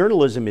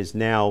 Journalism is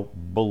now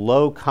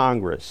below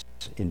Congress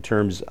in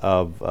terms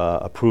of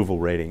approval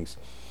ratings.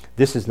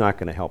 This is not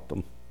going to help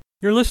them.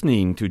 You're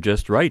listening to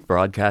Just Right,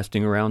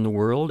 broadcasting around the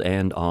world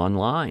and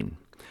online.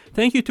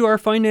 Thank you to our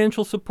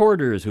financial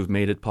supporters who've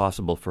made it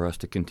possible for us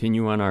to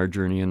continue on our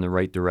journey in the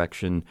right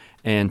direction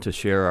and to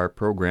share our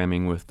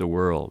programming with the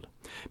world.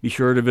 Be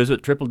sure to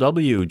visit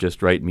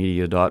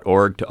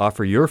www.justrightmedia.org to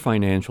offer your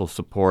financial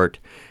support,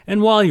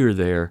 and while you're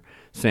there,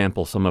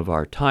 sample some of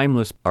our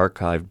timeless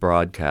archived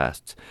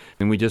broadcasts.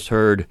 And we just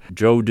heard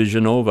Joe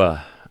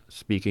DiGenova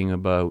speaking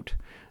about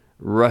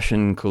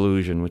Russian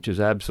collusion, which has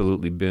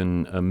absolutely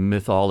been a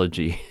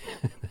mythology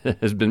that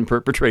has been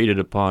perpetrated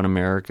upon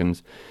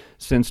Americans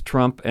since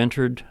Trump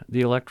entered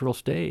the electoral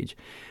stage.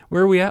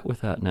 Where are we at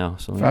with that now?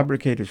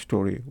 Fabricated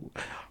story.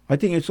 I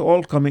think it's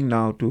all coming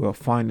now to a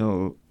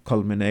final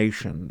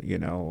culmination,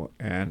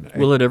 and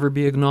will it ever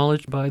be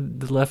acknowledged by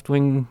the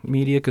left-wing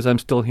media? Because I'm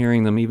still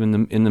hearing them,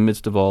 even in the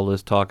midst of all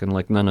this, talking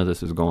like none of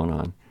this is going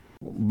on.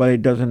 But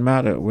it doesn't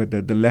matter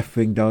whether the left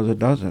wing does or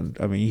doesn't.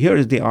 I mean, here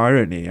is the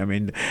irony. I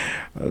mean,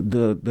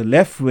 the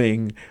left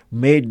wing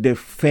made their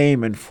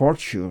fame and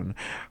fortune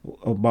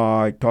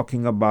by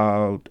talking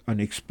about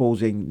and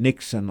exposing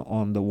Nixon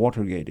on the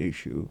Watergate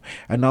issue.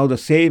 And now the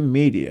same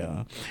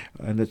media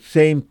and the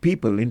same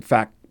people, in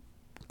fact,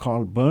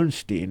 Carl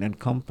Bernstein and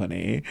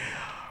company,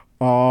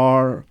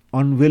 are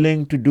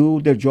unwilling to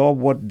do their job,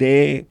 what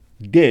they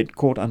did,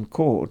 quote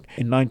unquote,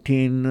 in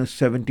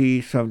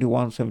 1970,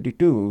 71,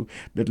 72,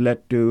 that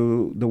led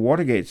to the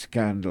Watergate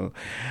scandal.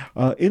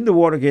 In the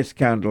Watergate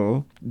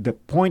scandal, the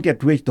point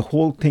at which the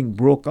whole thing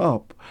broke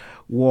up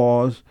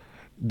was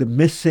the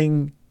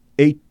missing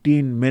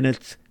 18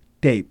 minutes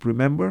tape,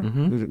 remember?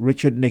 Mm-hmm.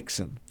 Richard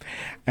Nixon.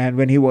 And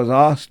when he was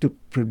asked to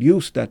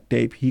produce that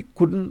tape, he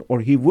couldn't or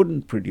he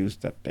wouldn't produce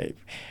that tape.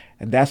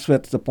 And that's the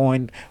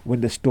point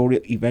when the story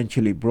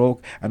eventually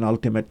broke, and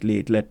ultimately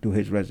it led to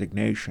his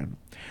resignation.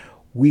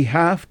 We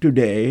have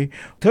today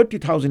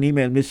 30,000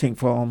 emails missing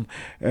from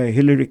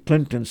Hillary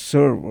Clinton's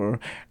server,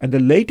 and the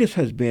latest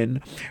has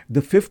been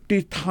the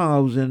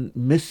 50,000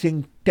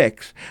 missing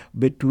texts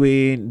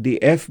between the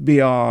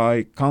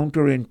FBI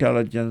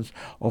counterintelligence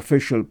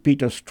official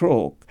Peter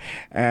Strzok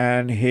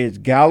and his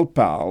gal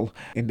pal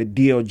in the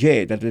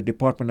DOJ, that is the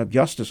Department of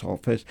Justice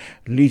office,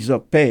 Lisa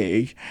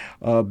Page,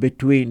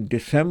 between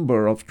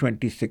December of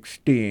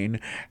 2016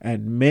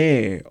 and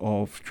May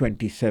of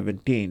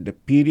 2017, the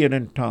period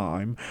in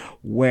time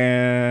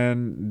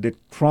when the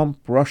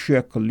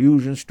Trump-Russia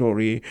collusion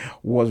story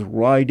was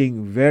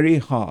riding very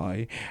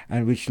high,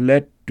 and which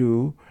led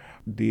to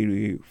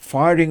the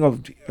firing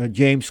of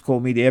James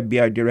Comey, the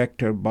FBI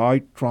director, by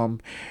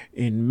Trump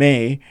in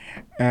May,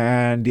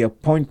 and the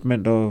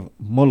appointment of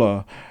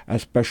Mueller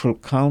as special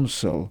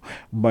counsel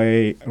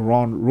by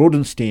Ron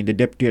Rodenstein, the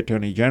Deputy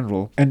Attorney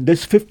General. And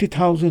there's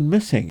 50,000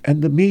 missing,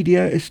 and the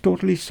media is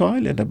totally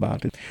silent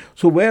about it.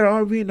 So where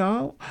are we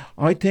now?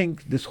 I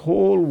think this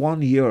whole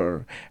 1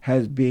 year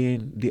has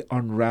been the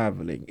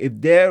unraveling.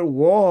 If there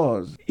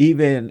was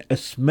even a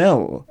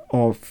smell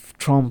of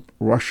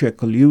Trump-Russia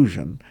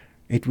collusion,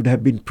 it would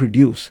have been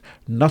produced.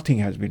 Nothing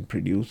has been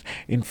produced.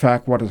 In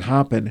fact, what has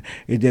happened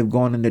is they've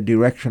gone in the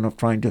direction of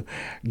trying to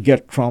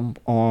get Trump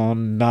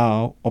on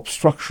now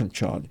obstruction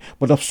charge.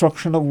 But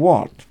obstruction of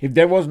what? If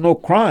there was no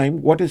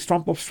crime, what is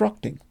Trump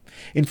obstructing?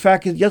 In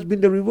fact, it's just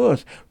been the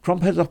reverse.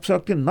 Trump has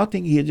obstructed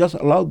nothing. He has just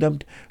allowed them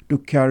to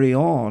carry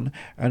on.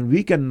 And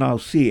we can now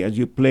see, as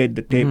you played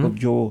the tape of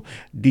Joe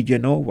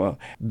DiGenova,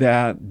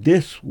 that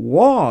this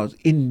was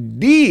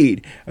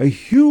indeed a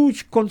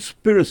huge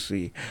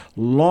conspiracy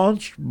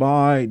launched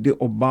by the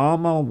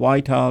Obama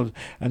White House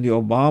and the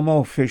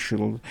Obama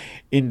officials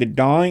in the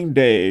dying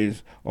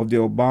days of the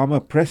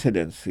Obama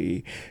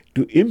presidency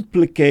to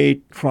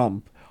implicate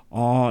Trump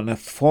on a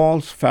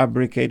false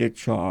fabricated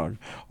charge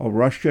of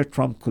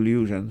Russia-Trump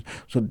collusion.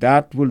 So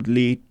that would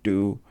lead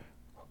to,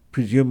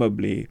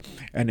 presumably,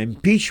 an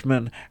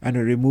impeachment and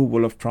a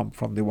removal of Trump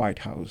from the White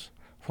House,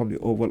 from the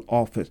Oval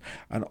Office.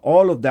 And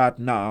all of that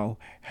now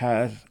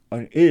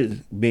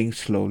is being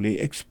slowly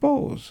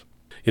exposed.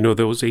 You know,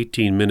 those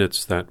 18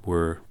 minutes that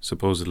were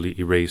supposedly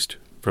erased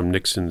from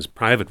Nixon's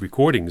private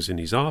recordings in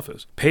his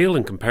office pale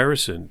in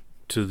comparison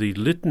to the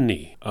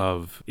litany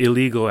of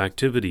illegal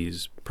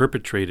activities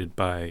perpetrated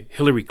by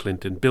Hillary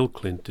Clinton, Bill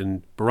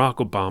Clinton, Barack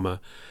Obama,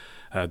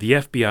 the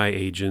FBI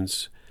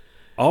agents,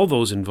 all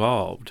those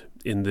involved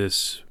in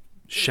this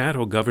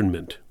shadow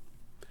government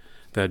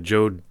that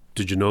Joe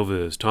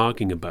DiGenova is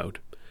talking about.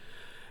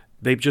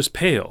 They just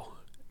pale.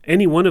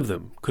 Any one of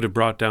them could have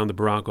brought down the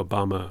Barack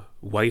Obama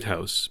White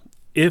House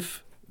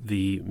if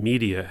the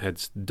media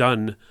had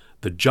done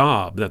the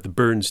job that the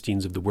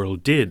Bernsteins of the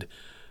world did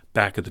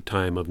back at the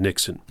time of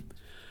Nixon.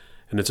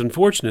 And it's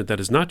unfortunate that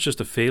it's not just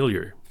a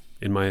failure,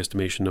 in my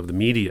estimation, of the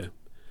media.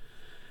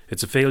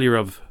 It's a failure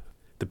of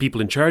the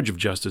people in charge of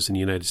justice in the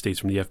United States,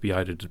 from the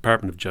FBI to the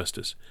Department of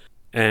Justice.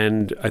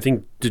 And I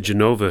think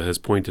DeGenova has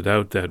pointed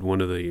out that one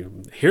of the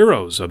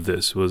heroes of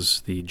this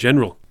was the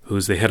general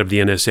who's the head of the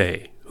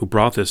NSA, who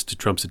brought this to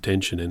Trump's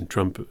attention, and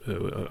Trump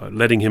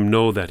letting him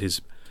know that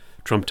his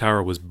Trump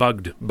Tower was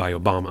bugged by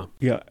Obama.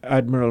 Yeah,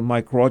 Admiral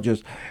Mike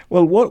Rogers.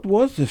 Well, what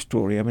was the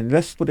story? I mean,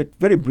 let's put it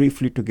very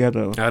briefly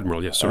together.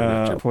 Admiral, yes,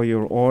 sorry. For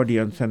your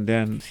audience, and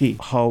then see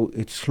how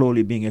it's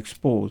slowly being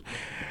exposed.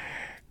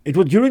 It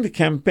was during the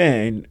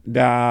campaign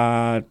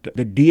that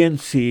the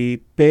DNC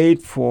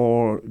paid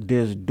for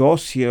this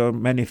dossier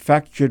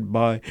manufactured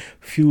by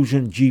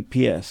Fusion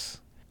GPS,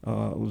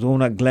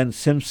 owner Glenn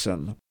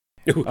Simpson.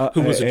 Who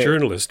was a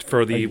journalist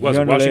for the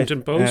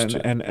Washington Post?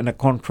 And a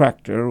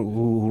contractor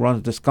who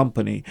runs this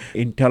company,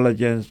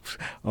 intelligence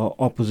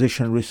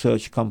opposition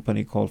research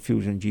company called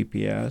Fusion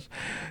GPS.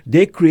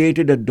 They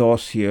created a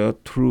dossier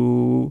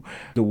through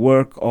the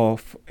work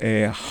of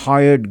a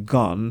hired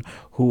gun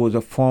who was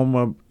a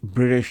former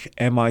British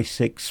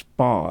MI6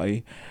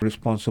 spy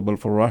responsible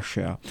for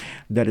Russia.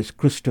 That is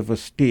Christopher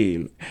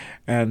Steele.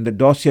 And the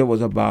dossier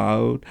was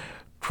about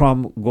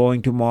Trump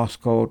going to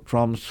Moscow,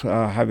 Trump's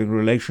having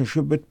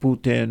relationship with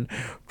Putin,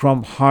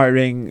 Trump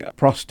hiring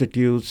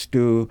prostitutes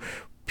to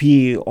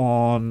pee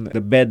on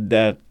the bed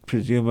that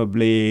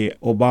presumably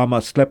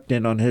Obama slept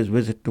in on his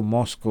visit to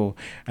Moscow,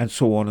 and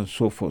so on and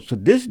so forth. So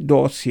this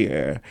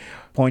dossier,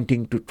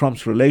 pointing to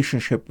Trump's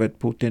relationship with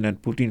Putin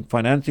and Putin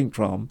financing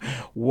Trump,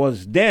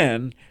 was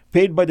then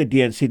paid by the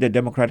DNC, the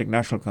Democratic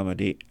National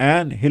Committee,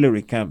 and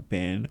Hillary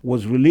campaign,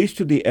 was released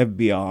to the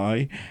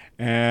FBI,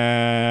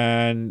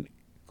 and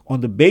on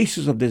the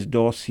basis of this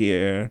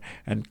dossier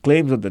and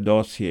claims of the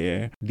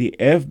dossier, the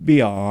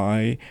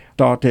FBI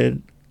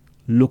started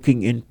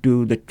looking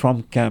into the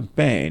Trump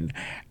campaign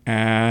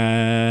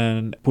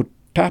and put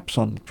taps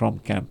on the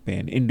Trump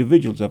campaign,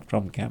 individuals of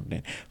Trump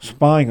campaign,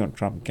 spying on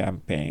Trump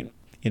campaign.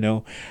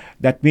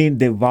 That means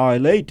they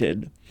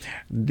violated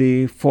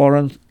the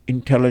Foreign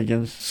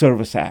Intelligence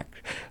Service Act,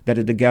 that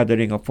is the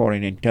gathering of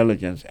foreign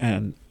intelligence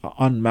and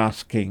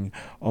unmasking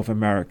of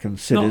American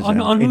citizens.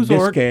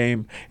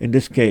 In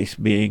this case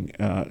being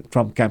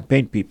Trump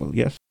campaign people,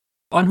 yes?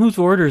 On whose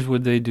orders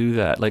would they do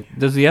that? Like,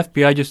 does the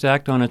FBI just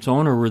act on its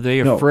own, or were they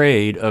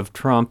afraid of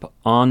Trump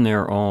on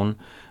their own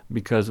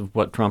because of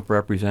what Trump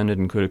represented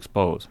and could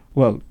expose?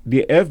 Well,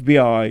 the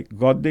FBI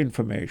got the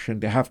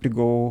information. They have to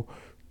go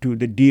to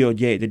the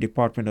DOJ, the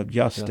Department of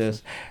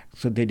Justice.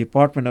 So the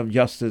Department of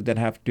Justice then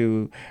have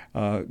to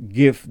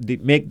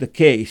make the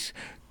case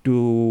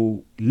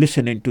to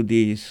listen into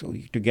these,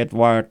 to get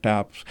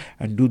wiretaps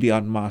and do the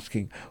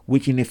unmasking,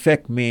 which in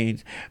effect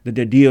means that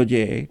the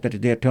DOJ, that is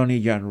the Attorney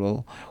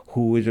General,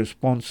 who is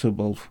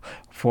responsible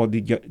for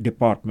the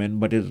department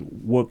but is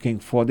working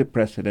for the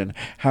president,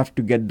 have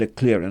to get the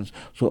clearance.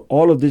 So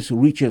all of this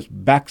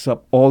backs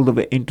up all the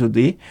way into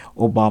the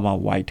Obama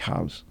White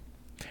House.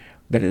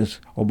 That is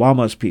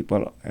Obama's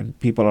people and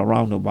people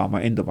around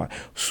Obama in the White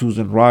House.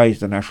 Susan Rice,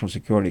 the National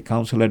Security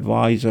Council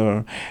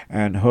advisor,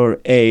 and her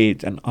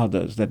aides and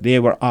others, that they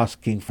were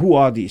asking, who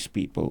are these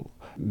people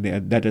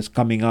that is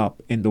coming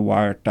up in the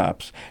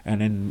wiretaps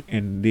and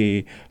in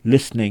the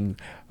listening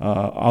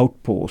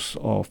outposts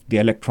of the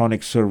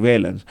electronic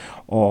surveillance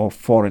of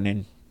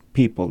foreign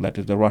people, that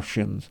is the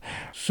Russians.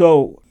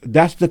 So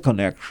that's the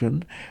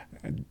connection.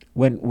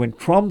 When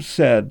Trump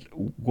said,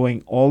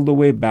 going all the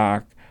way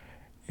back,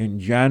 in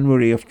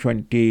January of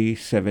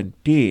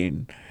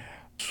 2017,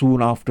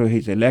 soon after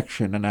his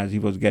election, and as he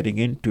was getting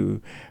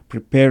into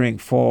preparing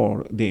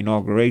for the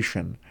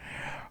inauguration,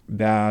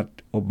 that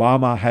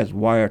Obama has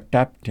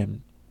wiretapped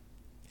him,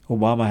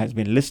 Obama has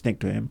been listening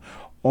to him,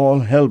 all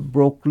hell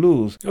broke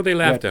loose. Oh, they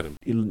laughed at him.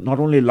 Not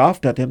only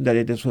laughed at him,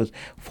 that this was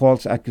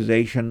false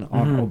accusation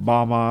on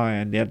Obama,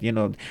 and that,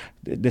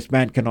 this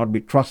man cannot be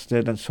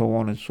trusted, and so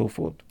on and so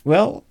forth.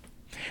 Well,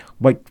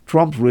 by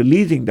Trump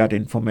releasing that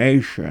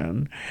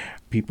information,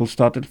 people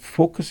started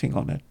focusing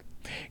on it,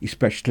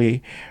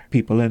 especially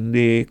people in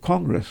the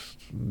Congress,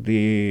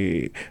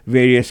 the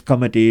various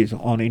committees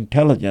on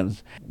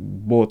intelligence,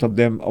 both of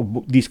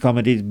them, these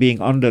committees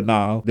being under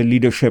now the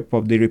leadership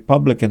of the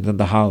Republicans in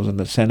the House and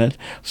the Senate,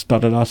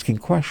 started asking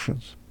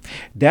questions.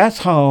 That's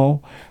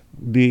how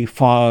the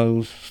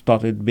files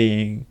started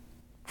being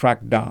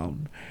tracked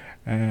down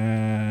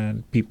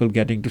and people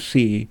getting to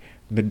see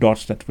the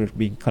dots that were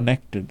being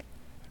connected.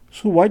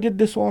 So why did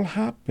this all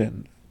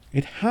happen?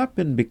 It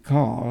happened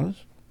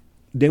because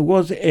there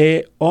was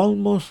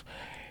almost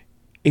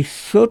a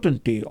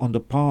certainty on the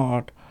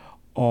part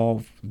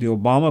of the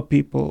Obama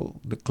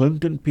people, the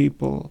Clinton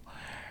people,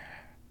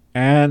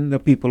 and the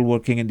people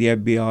working in the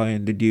FBI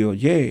and the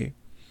DOJ,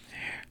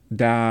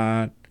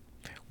 that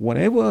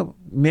whatever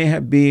may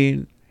have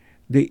been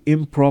the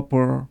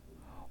improper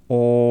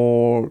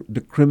or the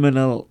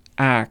criminal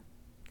act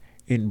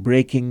in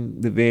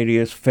breaking the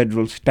various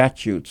federal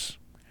statutes,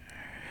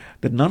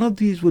 that none of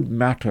these would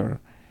matter,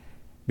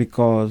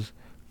 because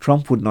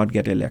Trump would not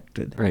get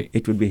elected. Right.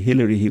 It would be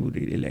Hillary, he would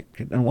be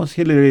elected. And once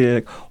Hillary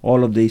elected,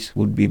 all of these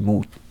would be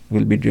moot,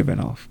 will be driven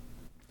off.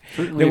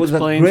 Certainly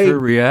explains her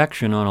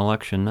reaction on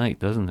election night,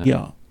 doesn't it?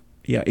 Yeah.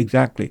 Yeah,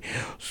 exactly.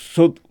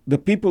 So the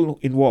people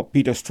involved,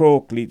 Peter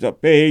Strzok, Lisa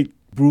Page,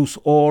 Bruce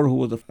Orr, who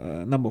was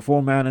the number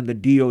 4 man in the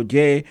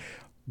DOJ,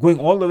 going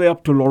all the way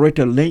up to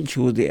Loretta Lynch,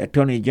 who was the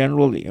Attorney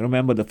General. You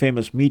remember the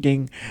famous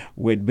meeting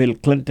with Bill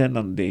Clinton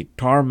on the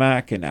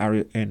tarmac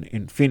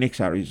in Phoenix,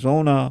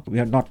 Arizona. We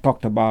have not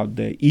talked about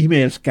the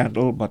email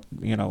scandal, but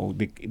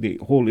the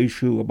whole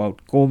issue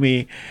about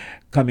Comey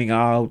coming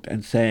out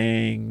and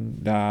saying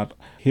that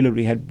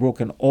Hillary had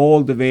broken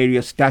all the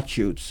various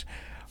statutes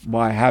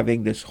by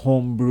having this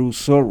homebrew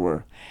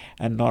server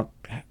and not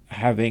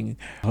having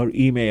her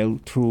email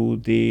through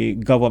the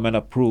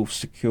government-approved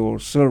secure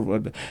server,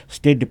 the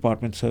State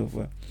Department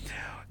server,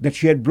 that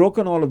she had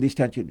broken all of these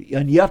statutes,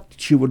 and yet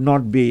she would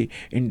not be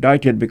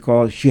indicted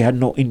because she had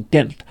no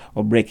intent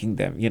of breaking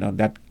them.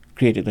 That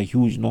created a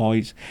huge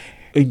noise.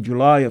 In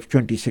July of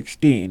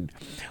 2016,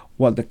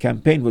 while the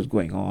campaign was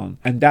going on,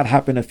 and that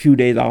happened a few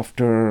days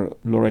after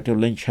Loretta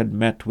Lynch had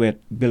met with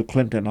Bill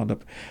Clinton on the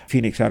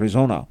Phoenix,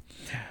 Arizona.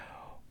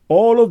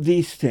 All of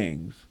these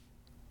things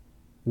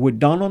were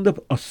done on the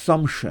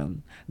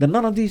assumption that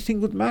none of these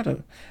things would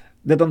matter,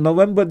 that on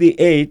November the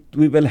 8th,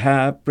 we will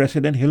have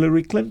President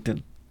Hillary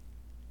Clinton.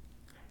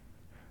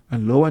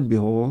 And lo and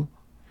behold,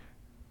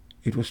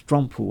 it was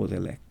Trump who was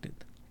elected.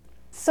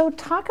 So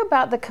talk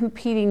about the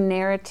competing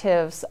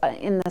narratives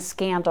in the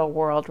scandal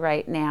world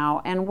right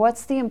now, and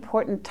what's the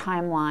important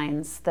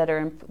timelines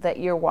that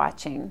you're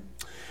watching?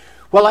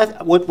 Well,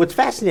 what's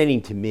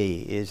fascinating to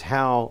me is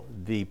how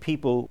the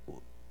people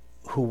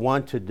who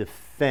want to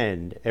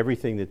defend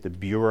everything that the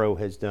Bureau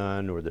has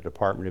done, or the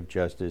Department of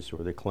Justice,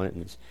 or the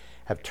Clintons,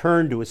 have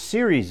turned to a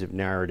series of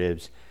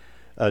narratives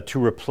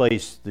to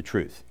replace the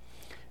truth.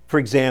 For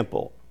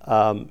example,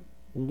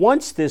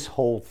 once this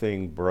whole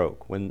thing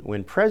broke,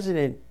 when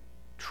President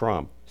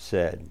Trump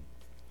said,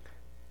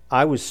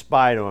 "I was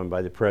spied on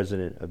by the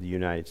President of the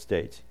United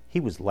States," he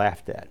was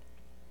laughed at.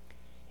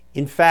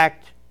 In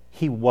fact,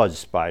 he was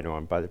spied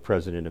on by the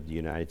President of the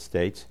United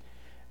States,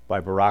 by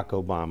Barack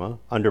Obama,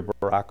 under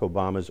Barack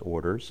Obama's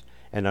orders,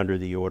 and under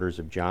the orders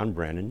of John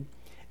Brennan,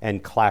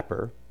 and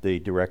Clapper, the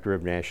Director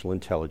of National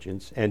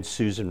Intelligence, and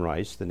Susan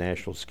Rice, the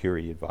National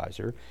Security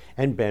Advisor,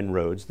 and Ben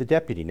Rhodes, the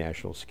Deputy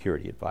National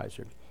Security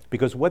Advisor.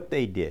 Because what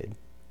they did,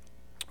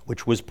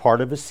 which was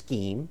part of a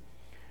scheme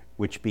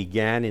which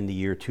began in the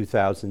year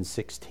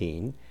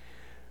 2016,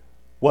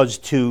 was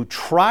to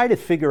try to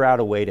figure out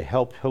a way to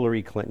help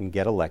Hillary Clinton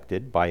get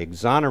elected by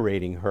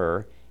exonerating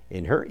her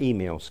in her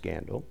email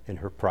scandal in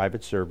her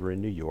private server in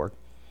New York,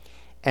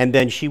 and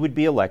then she would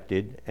be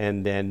elected,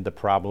 and then the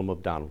problem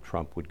of Donald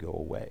Trump would go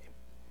away.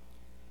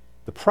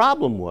 The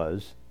problem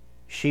was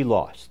she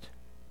lost.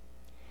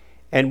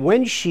 And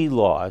when she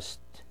lost,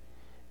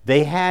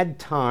 they had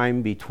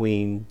time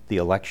between the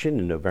election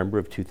in November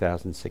of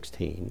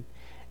 2016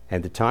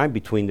 and the time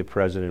between the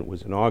president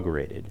was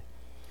inaugurated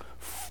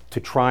to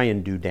try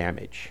and do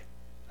damage,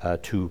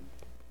 to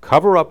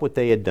cover up what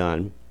they had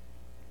done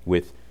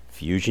with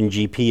Fusion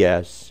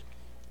GPS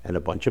and a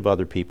bunch of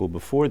other people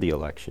before the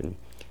election,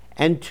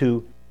 and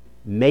to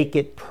make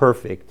it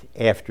perfect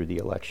after the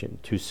election,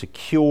 to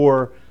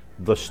secure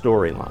the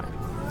storyline.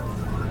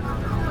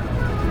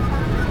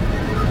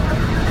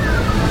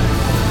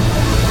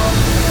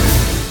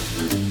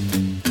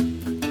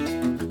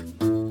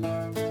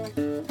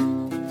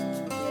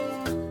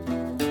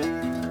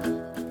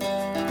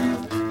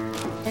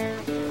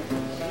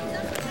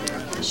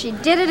 She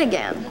did it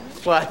again.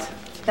 What?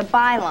 The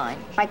Byline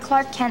by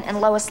Clark Kent and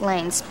Lois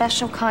Lane.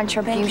 Special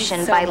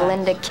contribution by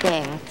Linda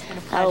King.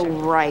 Oh,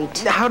 right.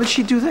 How did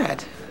she do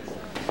that?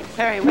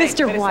 Harry,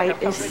 Mr.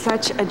 White is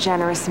such a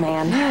generous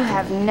man. You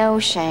have no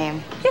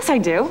shame. Yes, I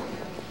do.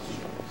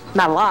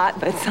 Not a lot,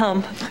 but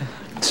some.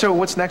 So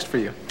what's next for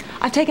you?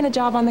 I've taken a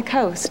job on the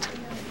coast.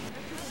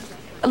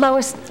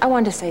 Lois, I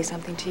wanted to say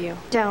something to you.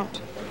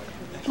 Don't.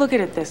 Look at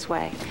it this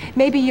way.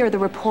 Maybe you're the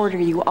reporter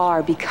you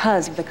are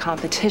because of the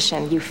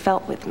competition you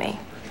felt with me.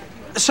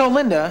 So,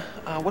 Linda,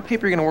 what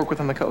paper are you going to work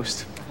with on the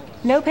coast?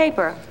 No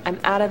paper. I'm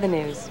out of the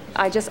news.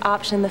 I just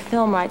optioned the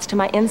film rights to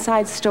my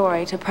inside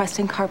story to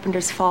Preston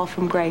Carpenter's Fall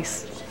from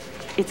Grace.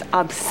 It's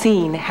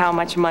obscene how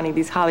much money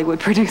these Hollywood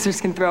producers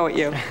can throw at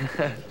you.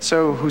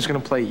 So, who's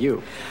going to play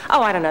you?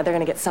 Oh, I don't know. They're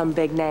going to get some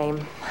big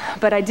name.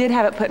 But I did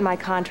have it put in my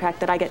contract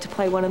that I get to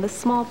play one of the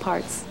small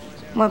parts.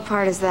 What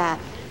part is that?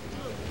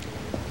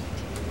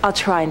 I'll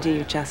try and do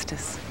you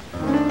justice.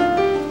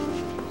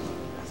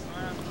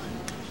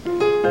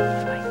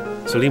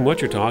 Salim,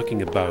 what you're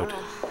talking about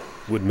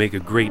would make a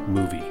great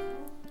movie,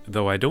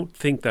 though I don't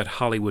think that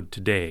Hollywood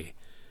today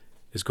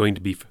is going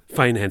to be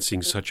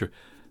financing such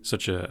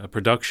a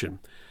production.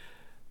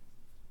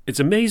 It's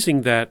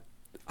amazing that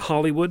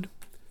Hollywood,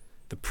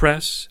 the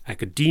press,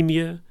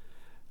 academia,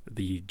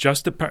 the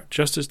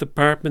Justice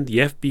Department, the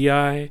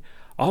FBI,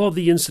 all of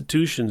the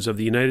institutions of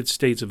the United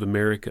States of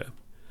America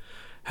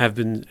have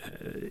been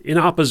in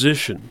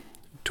opposition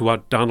to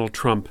what Donald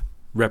Trump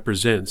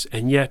represents,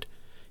 and yet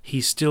he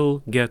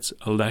still gets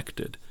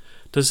elected.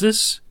 Does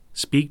this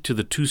speak to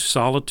the two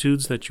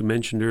solitudes that you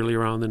mentioned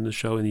earlier on in the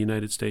show in the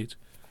United States?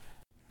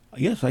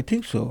 Yes, I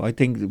think so. I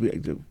think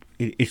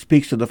it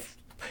speaks to the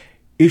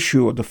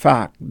issue of the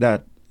fact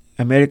that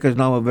America is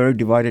now a very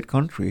divided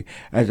country,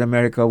 as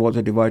America was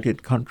a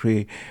divided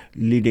country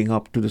leading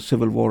up to the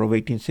Civil War of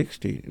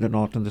 1860, the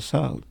North and the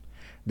South.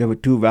 There were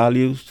two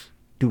values,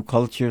 two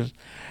cultures,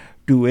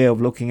 two ways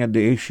of looking at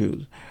the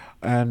issues.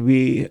 And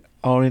we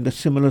are in a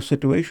similar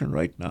situation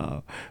right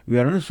now. We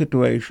are in a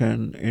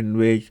situation in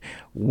which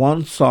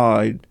one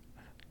side,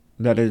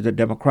 that is the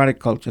democratic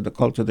culture, the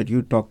culture that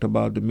you talked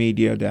about, the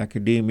media, the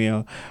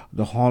academia,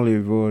 the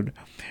Hollywood,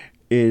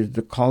 is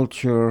the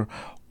culture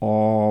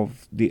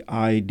of the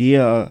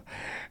idea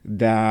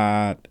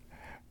that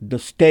the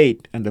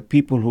state and the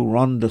people who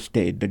run the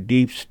state, the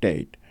deep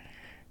state,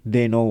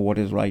 they know what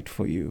is right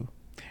for you.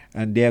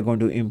 And they are going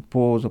to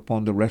impose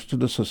upon the rest of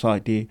the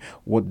society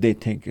what they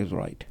think is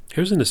right.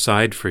 Here's an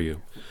aside for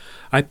you.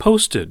 I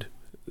posted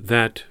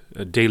that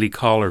Daily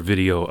Caller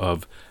video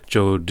of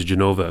Joe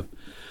diGenova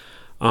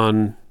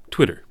on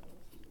Twitter.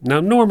 Now,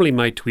 normally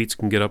my tweets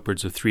can get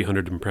upwards of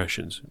 300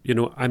 impressions. You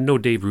know, I'm no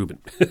Dave Rubin.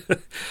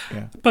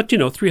 Yeah. But,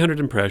 300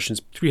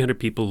 impressions, 300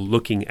 people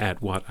looking at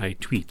what I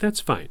tweet. That's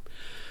fine.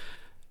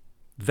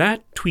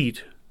 That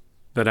tweet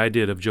that I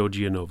did of Joe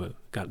diGenova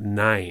got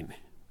 9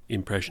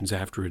 impressions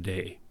after a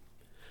day.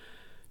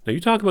 Now, you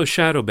talk about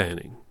shadow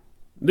banning.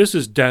 This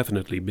has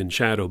definitely been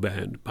shadow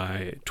banned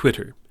by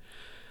Twitter.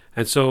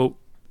 And so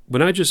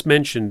when I just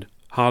mentioned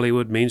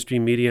Hollywood,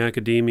 mainstream media,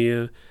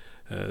 academia,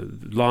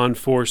 law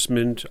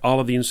enforcement,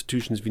 all of the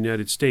institutions of the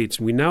United States,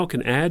 we now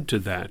can add to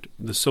that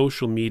the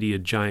social media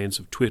giants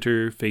of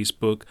Twitter,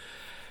 Facebook,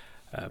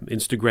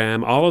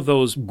 Instagram, all of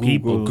those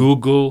people,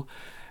 Google,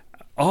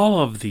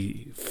 all of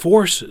the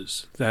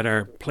forces that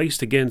are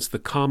placed against the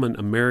common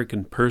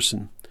American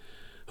person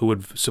who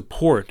would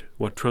support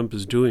what Trump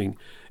is doing.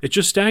 It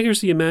just staggers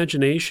the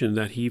imagination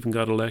that he even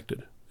got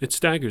elected. It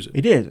staggers it.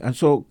 It is. And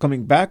so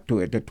coming back to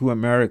it, the two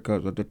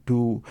Americas, or the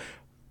two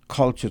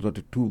cultures, or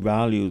the two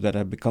values that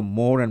have become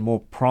more and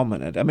more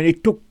prominent. I mean,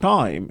 it took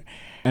time,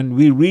 and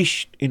we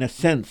reached, in a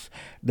sense,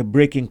 the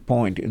breaking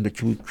point in the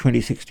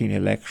 2016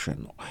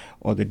 election,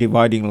 or the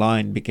dividing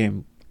line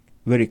became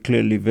very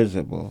clearly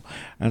visible.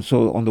 And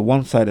so on the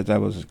one side, as I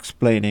was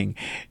explaining,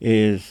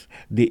 is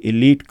the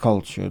elite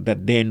culture,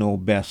 that they know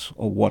best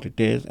of what it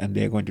is, and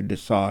they're going to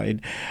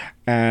decide.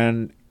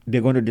 And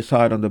they're going to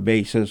decide on the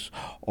basis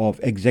of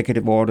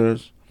executive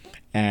orders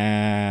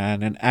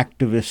and an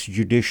activist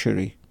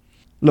judiciary.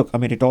 Look, I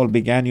mean, it all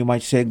began, you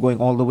might say, going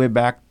all the way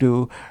back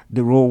to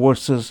the Roe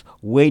versus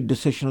Wade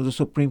decision of the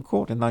Supreme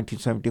Court in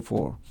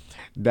 1974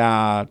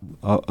 that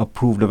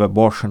approved of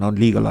abortion or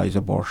legalized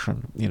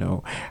abortion,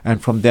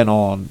 And from then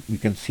on, you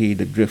can see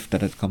the drift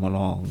that has come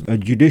along. A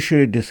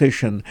judiciary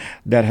decision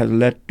that has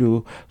led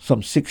to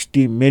some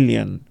 60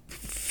 million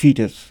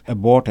fetus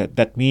aborted.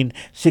 That means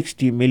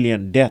 60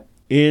 million deaths.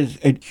 Is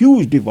a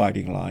huge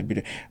dividing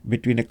line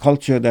between a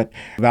culture that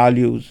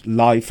values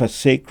life as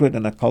sacred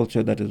and a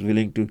culture that is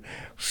willing to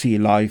see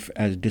life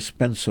as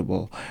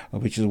dispensable,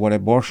 which is what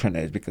abortion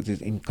is, because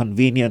it's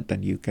inconvenient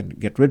and you can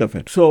get rid of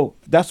it. So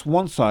that's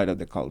one side of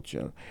the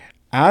culture.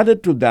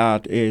 Added to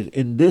that is,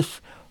 in this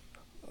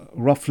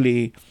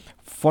roughly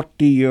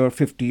 40-year,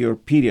 50-year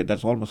period,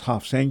 that's almost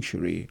half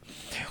century,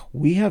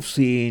 we have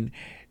seen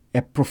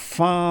a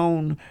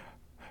profound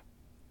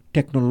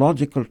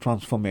technological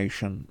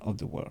transformation of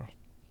the world.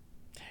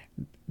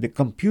 The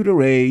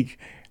computer age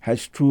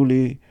has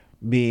truly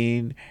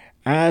been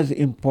as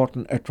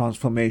important a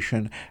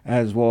transformation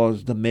as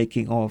was the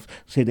making of,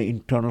 say, the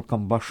internal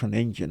combustion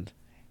engine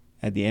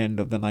at the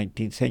end of the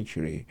 19th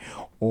century,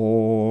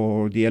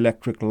 or the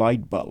electric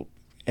light bulb,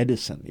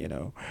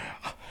 Edison,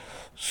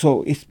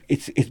 So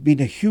it's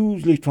been a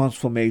hugely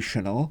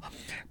transformational,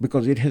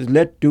 because it has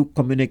led to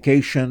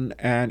communication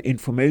and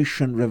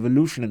information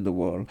revolution in the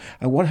world.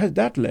 And what has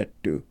that led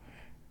to?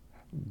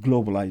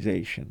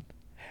 Globalization.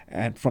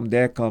 And from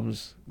there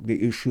comes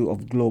the issue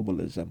of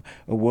globalism,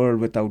 a world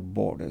without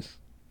borders.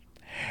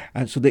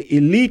 And so the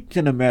elites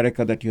in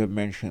America that you have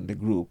mentioned, the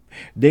group,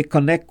 they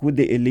connect with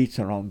the elites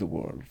around the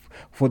world.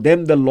 For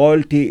them, the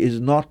loyalty is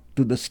not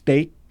to the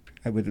state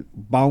with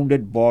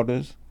bounded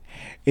borders.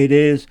 It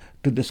is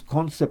to this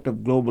concept of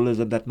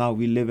globalism, that now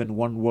we live in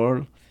one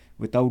world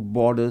without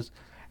borders,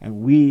 and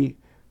we,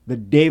 the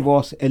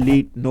Davos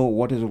elite, know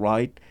what is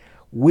right.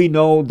 We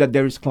know that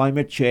there is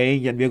climate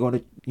change, and we're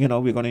going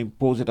to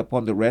impose it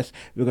upon the rest.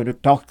 We're going to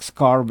tax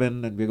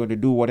carbon, and we're going to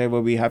do whatever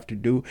we have to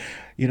do.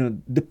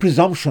 The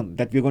presumption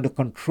that we're going to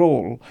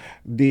control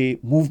the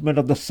movement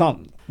of the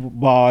sun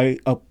by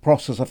a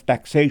process of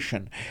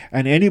taxation,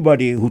 and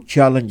anybody who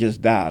challenges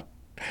that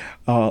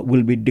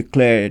will be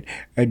declared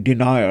a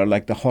denier,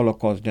 like the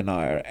Holocaust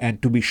denier,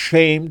 and to be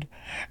shamed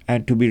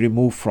and to be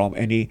removed from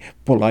any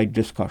polite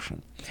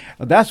discussion.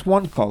 That's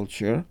one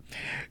culture.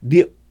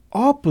 The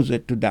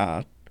opposite to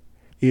that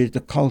is the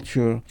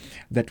culture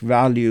that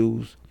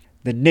values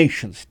the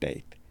nation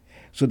state.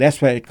 So that's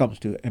where it comes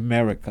to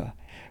America,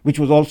 which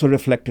was also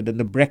reflected in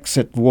the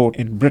Brexit vote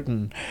in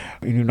Britain,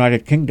 in the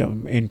United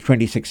Kingdom in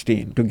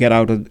 2016, to get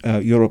out of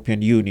the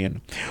European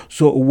Union.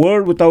 So a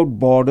world without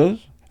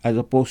borders, as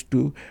opposed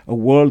to a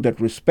world that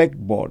respects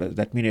borders.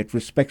 That means it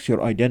respects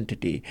your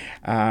identity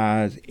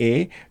as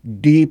a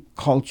deep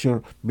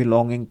culture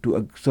belonging to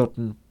a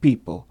certain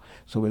people.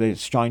 So whether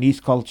it's Chinese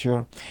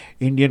culture,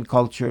 Indian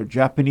culture,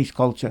 Japanese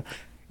culture,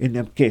 in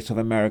the case of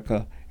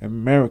America,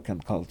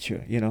 American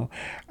culture,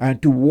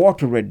 and to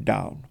water it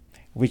down,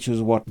 which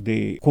is what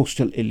the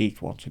coastal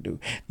elite wants to do.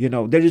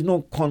 There is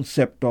no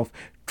concept of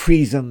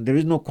treason. There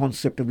is no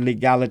concept of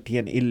legality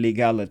and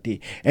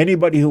illegality.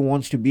 Anybody who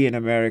wants to be in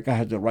America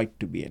has the right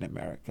to be in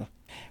America.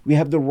 We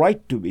have the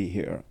right to be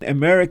here.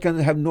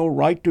 Americans have no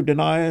right to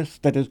deny us,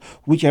 that is,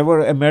 whichever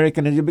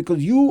American is,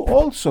 because you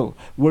also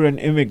were an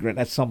immigrant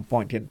at some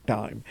point in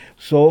time.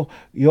 So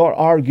your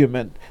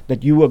argument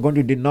that you are going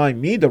to deny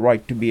me the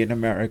right to be in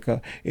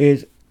America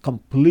is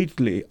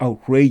completely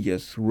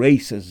outrageous,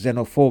 racist,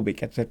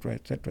 xenophobic, etc.,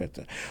 etc.,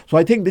 etc. So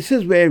I think this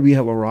is where we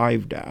have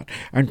arrived at.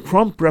 And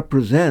Trump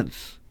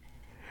represents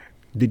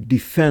the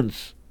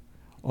defense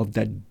of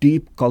that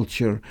deep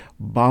culture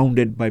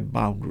bounded by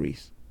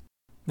boundaries.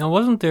 Now,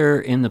 wasn't there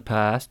in the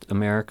past,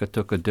 America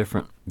took a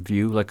different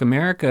view? Like,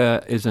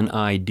 America is an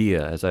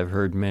idea, as I've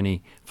heard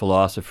many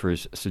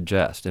philosophers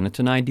suggest, and it's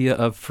an idea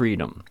of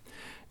freedom.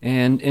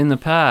 And in the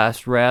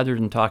past, rather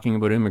than talking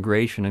about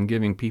immigration and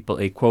giving people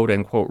a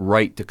quote-unquote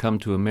right to come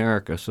to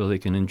America so they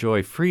can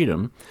enjoy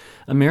freedom,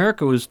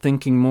 America was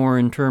thinking more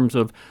in terms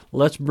of,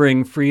 let's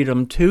bring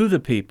freedom to the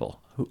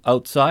people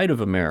outside of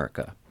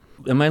America.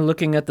 Am I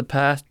looking at the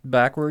past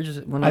backwards?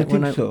 I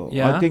think so.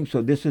 Yeah? I think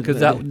so. This is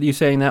because you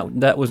saying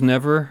that was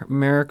never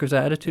America's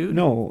attitude?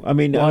 No, I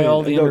mean,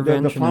 all the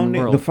intervention in the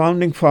world? The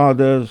founding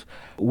fathers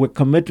were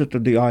committed to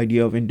the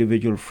idea of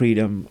individual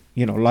freedom,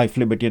 life,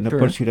 liberty, and the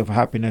pursuit of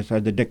happiness,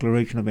 as the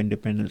Declaration of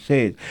Independence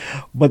says.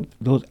 But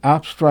those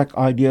abstract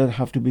ideas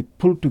have to be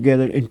pulled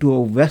together into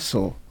a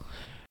vessel.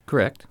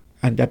 Correct.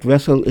 And that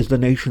vessel is the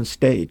nation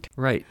state.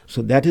 Right.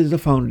 So that is the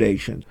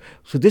foundation.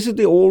 So this is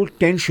the old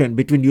tension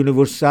between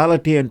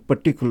universality and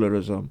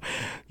particularism.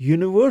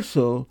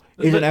 Universal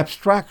is an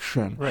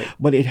abstraction, right,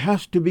 but it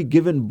has to be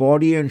given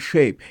body and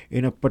shape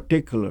in a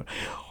particular.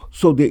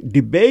 So the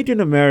debate in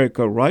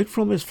America right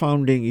from its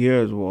founding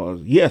years was,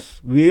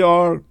 yes, we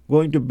are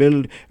going to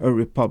build a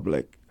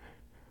republic,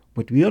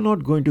 but we are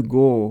not going to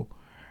go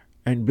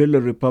and build a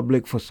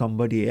republic for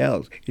somebody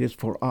else. It is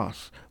for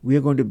us. We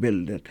are going to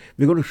build it.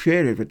 We're going to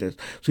share it with us.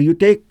 So you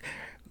take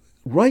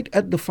right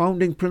at the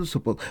founding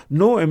principle.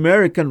 No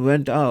American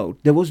went out.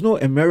 There was no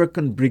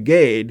American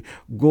brigade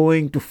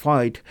going to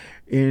fight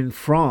in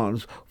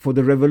France for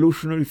the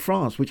revolutionary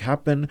France, which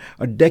happened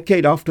a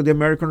decade after the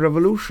American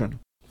Revolution.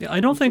 I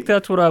don't think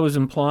that's what I was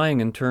implying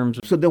in terms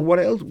of... So then what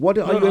else? What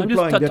are you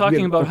implying? I'm just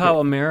talking about how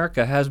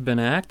America has been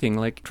acting,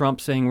 like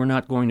Trump saying we're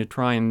not going to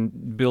try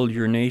and build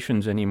your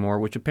nations anymore,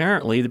 which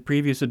apparently the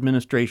previous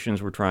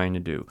administrations were trying to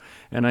do.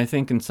 And I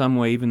think in some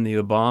way even the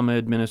Obama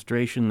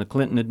administration, the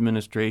Clinton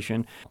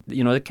administration,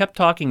 they kept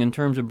talking in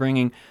terms of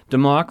bringing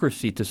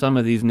democracy to some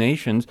of these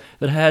nations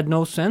that had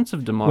no sense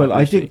of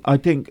democracy. Well, I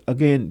think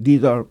again,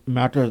 these are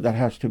matters that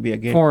has to be,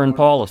 again... Foreign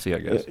policy, I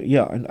guess.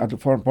 And at the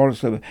foreign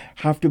policy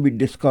have to be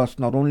discussed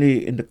not only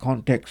in the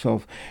context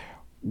of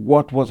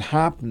what was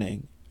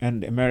happening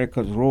and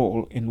America's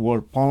role in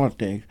world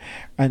politics,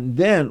 and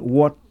then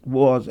what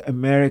was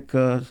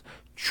America's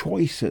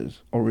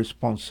choices or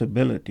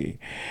responsibility.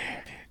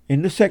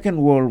 In the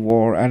Second World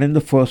War and in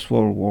the First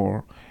World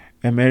War,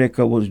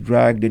 America was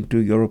dragged into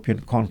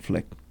European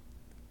conflict.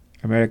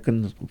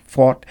 Americans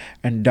fought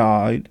and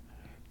died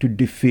to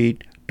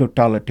defeat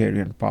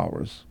totalitarian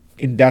powers.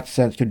 In that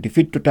sense, to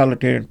defeat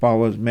totalitarian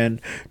powers meant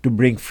to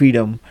bring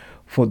freedom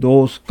for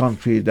those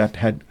countries that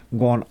had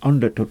gone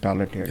under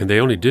totalitarian. And they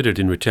only did it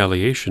in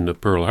retaliation of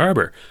Pearl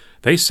Harbor.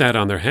 They sat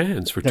on their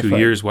hands for That's 2 right.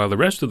 years while the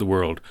rest of the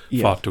world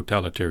fought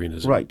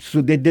totalitarianism. Right.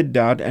 So they did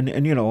that and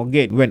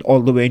again, went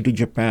all the way into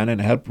Japan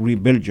and helped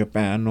rebuild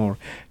Japan or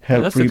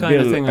help that's rebuild. The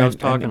kind of thing I was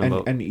talking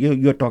about. And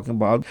you're talking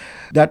about,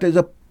 that is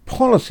a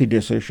policy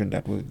decision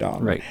that was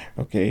done. Right.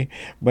 Okay.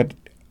 But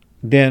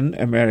then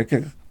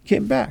America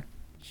came back.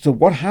 So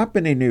what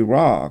happened in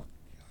Iraq,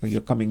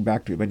 you're coming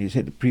back to when you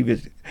said the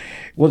previous,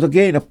 was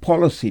again a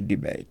policy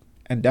debate.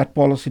 And that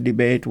policy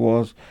debate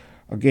was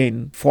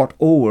again fought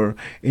over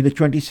in the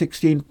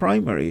 2016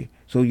 primary.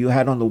 So you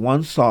had on the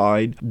one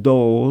side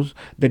those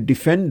that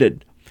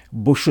defended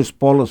Bush's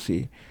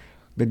policy.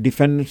 The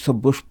defense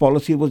of Bush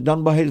policy was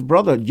done by his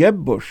brother,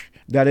 Jeb Bush.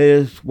 That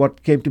is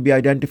what came to be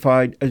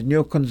identified as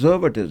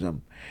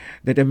neoconservatism,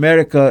 that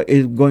America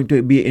is going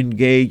to be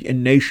engaged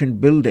in nation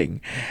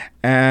building.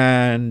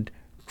 And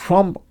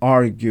Trump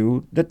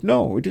argued that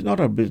no, it is not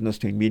our business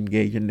to be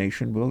engaged in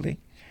nation building.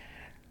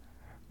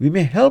 We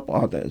may help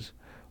others,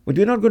 but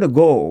we're not going to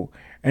go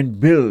and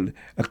build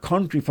a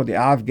country for the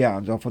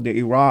Afghans or for the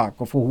Iraq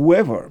or for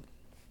whoever.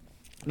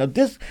 Now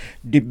this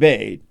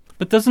debate...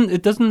 But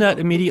doesn't that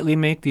immediately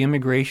make the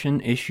immigration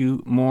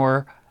issue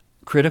more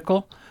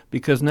critical?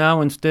 Because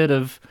now instead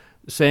of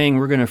saying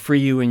we're going to free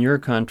you in your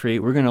country,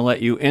 we're going to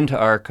let you into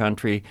our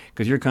country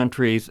because your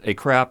country's a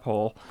crap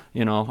hole,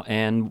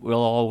 and will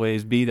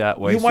always be that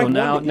way. So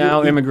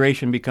now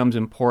immigration becomes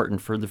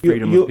important for the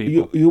freedom of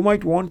people. You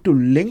might want to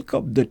link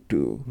up the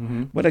two.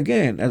 Mm-hmm. But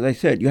again, as I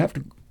said, you have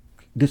to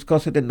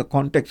discuss it in the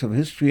context of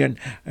history and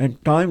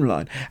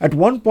timeline. At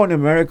one point,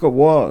 America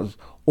was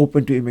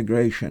open to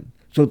immigration.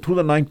 So through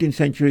the 19th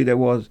century, there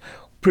was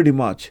pretty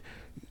much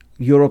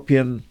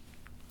European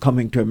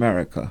coming to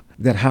America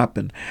that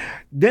happened.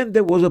 Then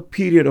there was a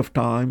period of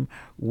time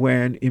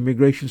when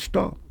immigration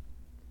stopped,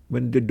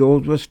 when the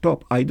doors were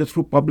stopped, either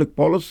through public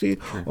policy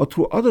or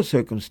through other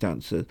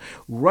circumstances,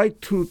 right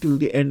through till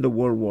the end of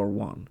World War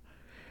I.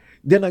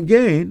 Then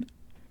again,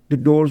 the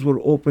doors were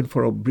open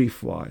for a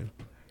brief while.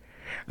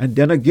 And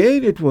then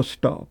again it was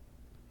stopped.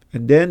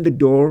 And then the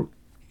door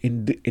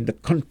in the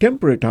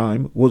contemporary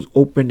time was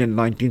opened in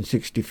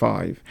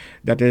 1965.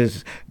 That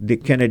is the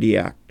Kennedy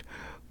Act,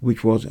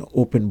 which was an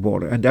open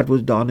border. And that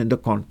was done in the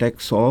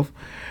context of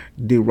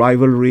the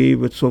rivalry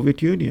with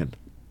Soviet Union.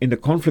 In the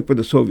conflict with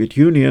the Soviet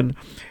Union,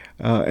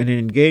 and an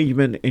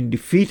engagement in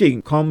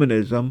defeating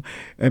communism,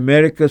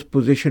 America's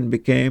position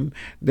became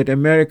that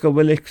America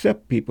will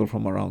accept people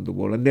from around the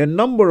world. And there are a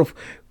number of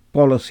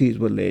policies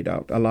were laid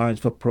out: Alliance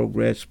for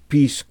Progress,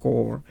 Peace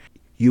Corps,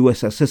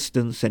 U.S.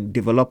 assistance and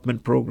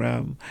development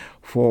program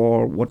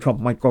for what Trump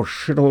might call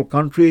shithole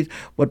countries,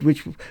 but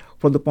which,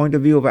 from the point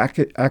of view of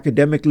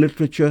academic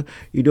literature,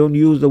 you don't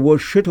use the word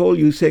shithole,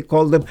 you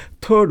call them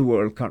third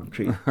world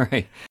countries.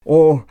 Right.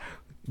 Or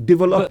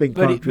developing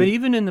countries. But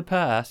even in the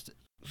past,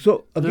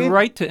 so again, the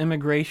right to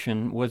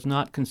immigration was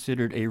not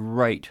considered a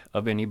right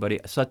of anybody,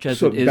 such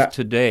as it is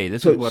today.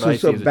 This is what I see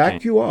as a change. So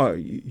back you are.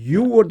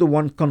 You were the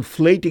one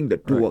conflating the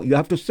two. Right. You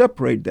have to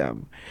separate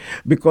them,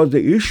 because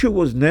the issue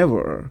was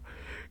never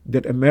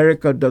that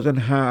America doesn't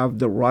have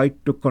the right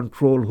to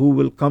control who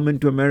will come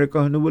into America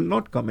and who will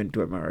not come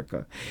into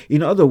America.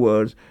 In other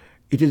words,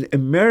 it is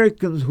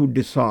Americans who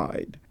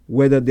decide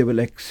whether they will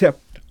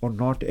accept or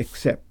not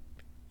accept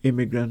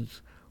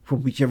immigrants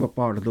from whichever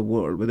part of the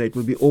world, whether it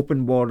will be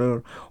open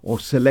border or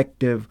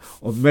selective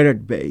or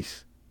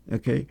merit-based.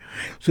 Okay?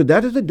 So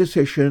that is a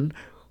decision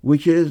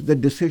which is the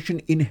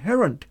decision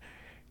inherent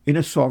in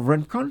a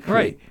sovereign country.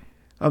 Right.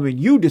 I mean,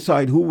 you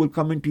decide who will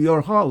come into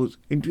your house,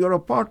 into your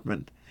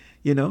apartment.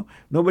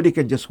 Nobody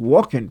can just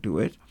walk into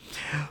it.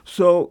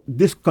 So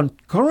this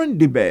current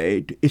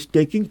debate is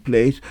taking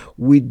place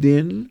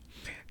within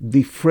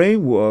the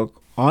framework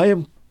I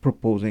am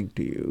proposing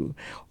to you.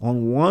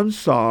 On one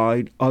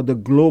side are the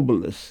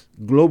globalists,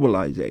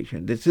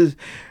 globalization. This is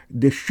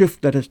the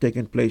shift that has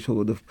taken place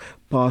over the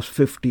past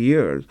 50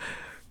 years.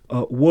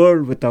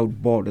 World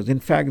Without Borders.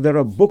 In fact, there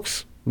are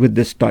books with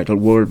this title,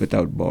 World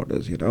Without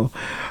Borders,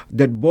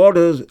 that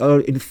borders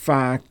are in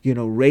fact,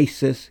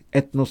 racist,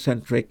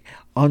 ethnocentric,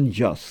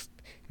 unjust.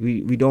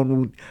 We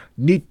don't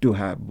need to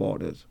have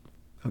borders,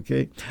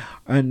 okay?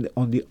 And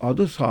on the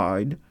other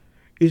side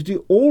is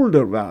the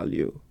older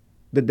value,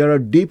 that there are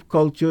deep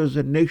cultures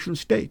and nation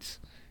states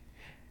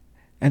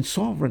and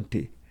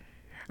sovereignty.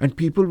 And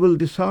people will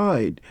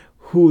decide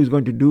who is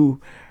going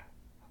to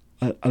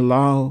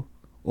allow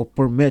or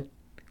permit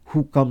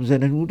who comes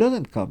in and who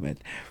doesn't come in.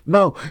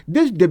 Now,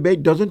 this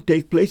debate doesn't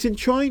take place in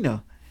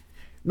China.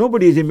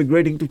 Nobody is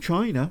immigrating to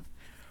China.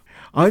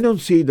 I don't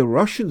see the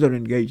Russians are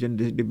engaged in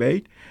this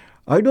debate.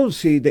 I don't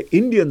see the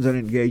Indians are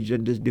engaged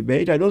in this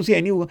debate. I don't see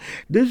anyone.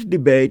 This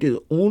debate is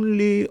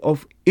only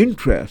of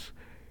interest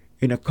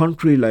in a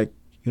country like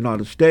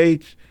United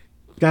States,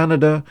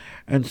 Canada,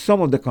 and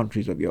some of the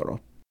countries of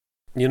Europe.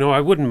 I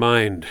wouldn't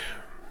mind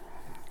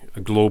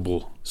a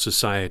global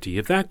society.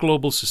 If that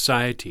global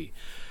society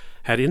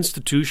had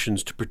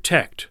institutions to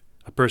protect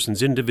a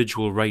person's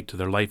individual right to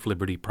their life,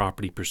 liberty,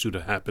 property, pursuit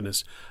of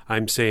happiness,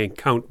 I'm saying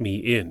count me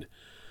in.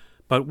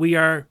 But we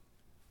are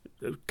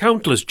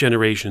countless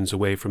generations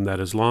away from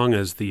that, as long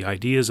as the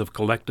ideas of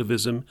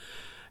collectivism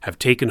have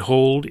taken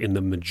hold in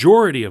the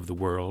majority of the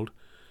world,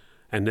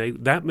 and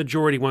that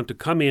majority want to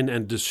come in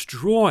and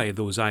destroy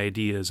those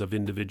ideas of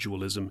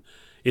individualism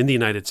in the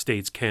United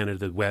States,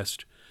 Canada, the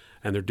West,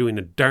 and they're doing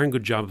a darn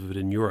good job of it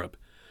in Europe.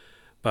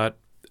 But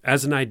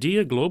as an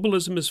idea,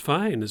 globalism is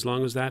fine as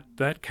long as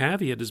that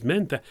caveat is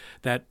meant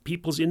that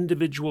people's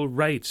individual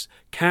rights,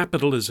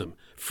 capitalism,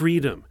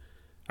 freedom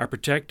are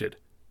protected.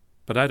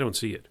 But I don't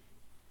see it.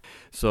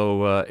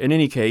 So in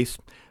any case,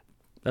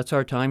 that's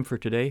our time for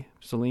today.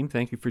 Salim,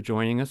 thank you for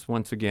joining us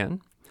once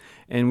again.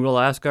 And we'll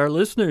ask our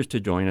listeners to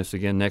join us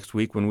again next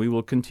week when we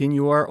will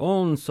continue our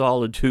own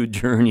solitude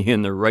journey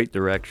in the right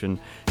direction.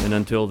 And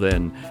until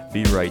then,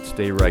 be right,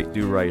 stay right,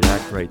 do right,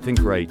 act right,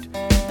 think right,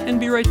 and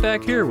be right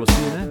back here. We'll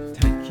see you then.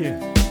 Thank you.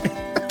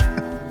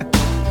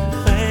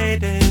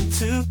 Fade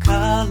into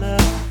color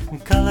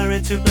and color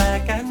into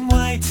black and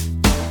white.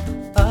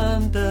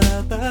 Under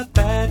the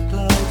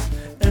bedclothes,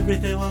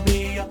 everything will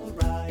be alright.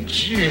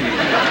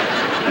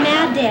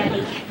 Now,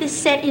 Daddy, this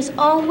set is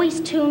always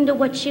tuned to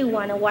what you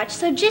want to watch,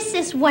 so just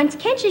this once,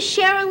 can't you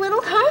share a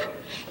little, huh?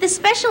 The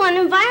special on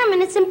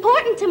environment is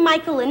important to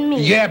Michael and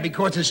me. Yeah,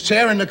 because it's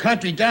tearing the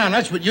country down.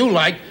 That's what you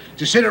like.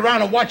 to sit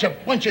around and watch a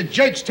bunch of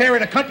jerks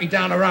tearing the country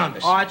down around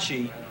us.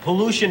 Archie,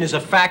 pollution is a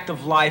fact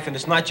of life, and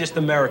it's not just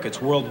America,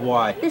 it's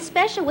worldwide. The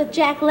special with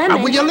Jack Lemmon.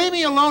 Now, will you leave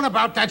me alone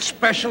about that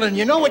special? And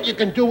you know what you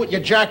can do with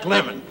your Jack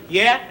Lemmon?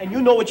 Yeah, and you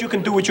know what you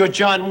can do with your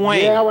John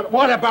Wayne. Yeah,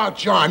 what about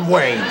John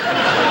Wayne?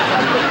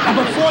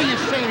 And before you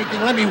say anything,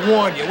 let me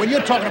warn you. When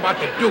you're talking about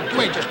the Duke, you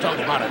ain't just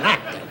talking about an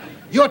actor.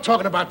 You're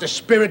talking about the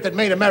spirit that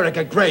made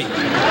America great.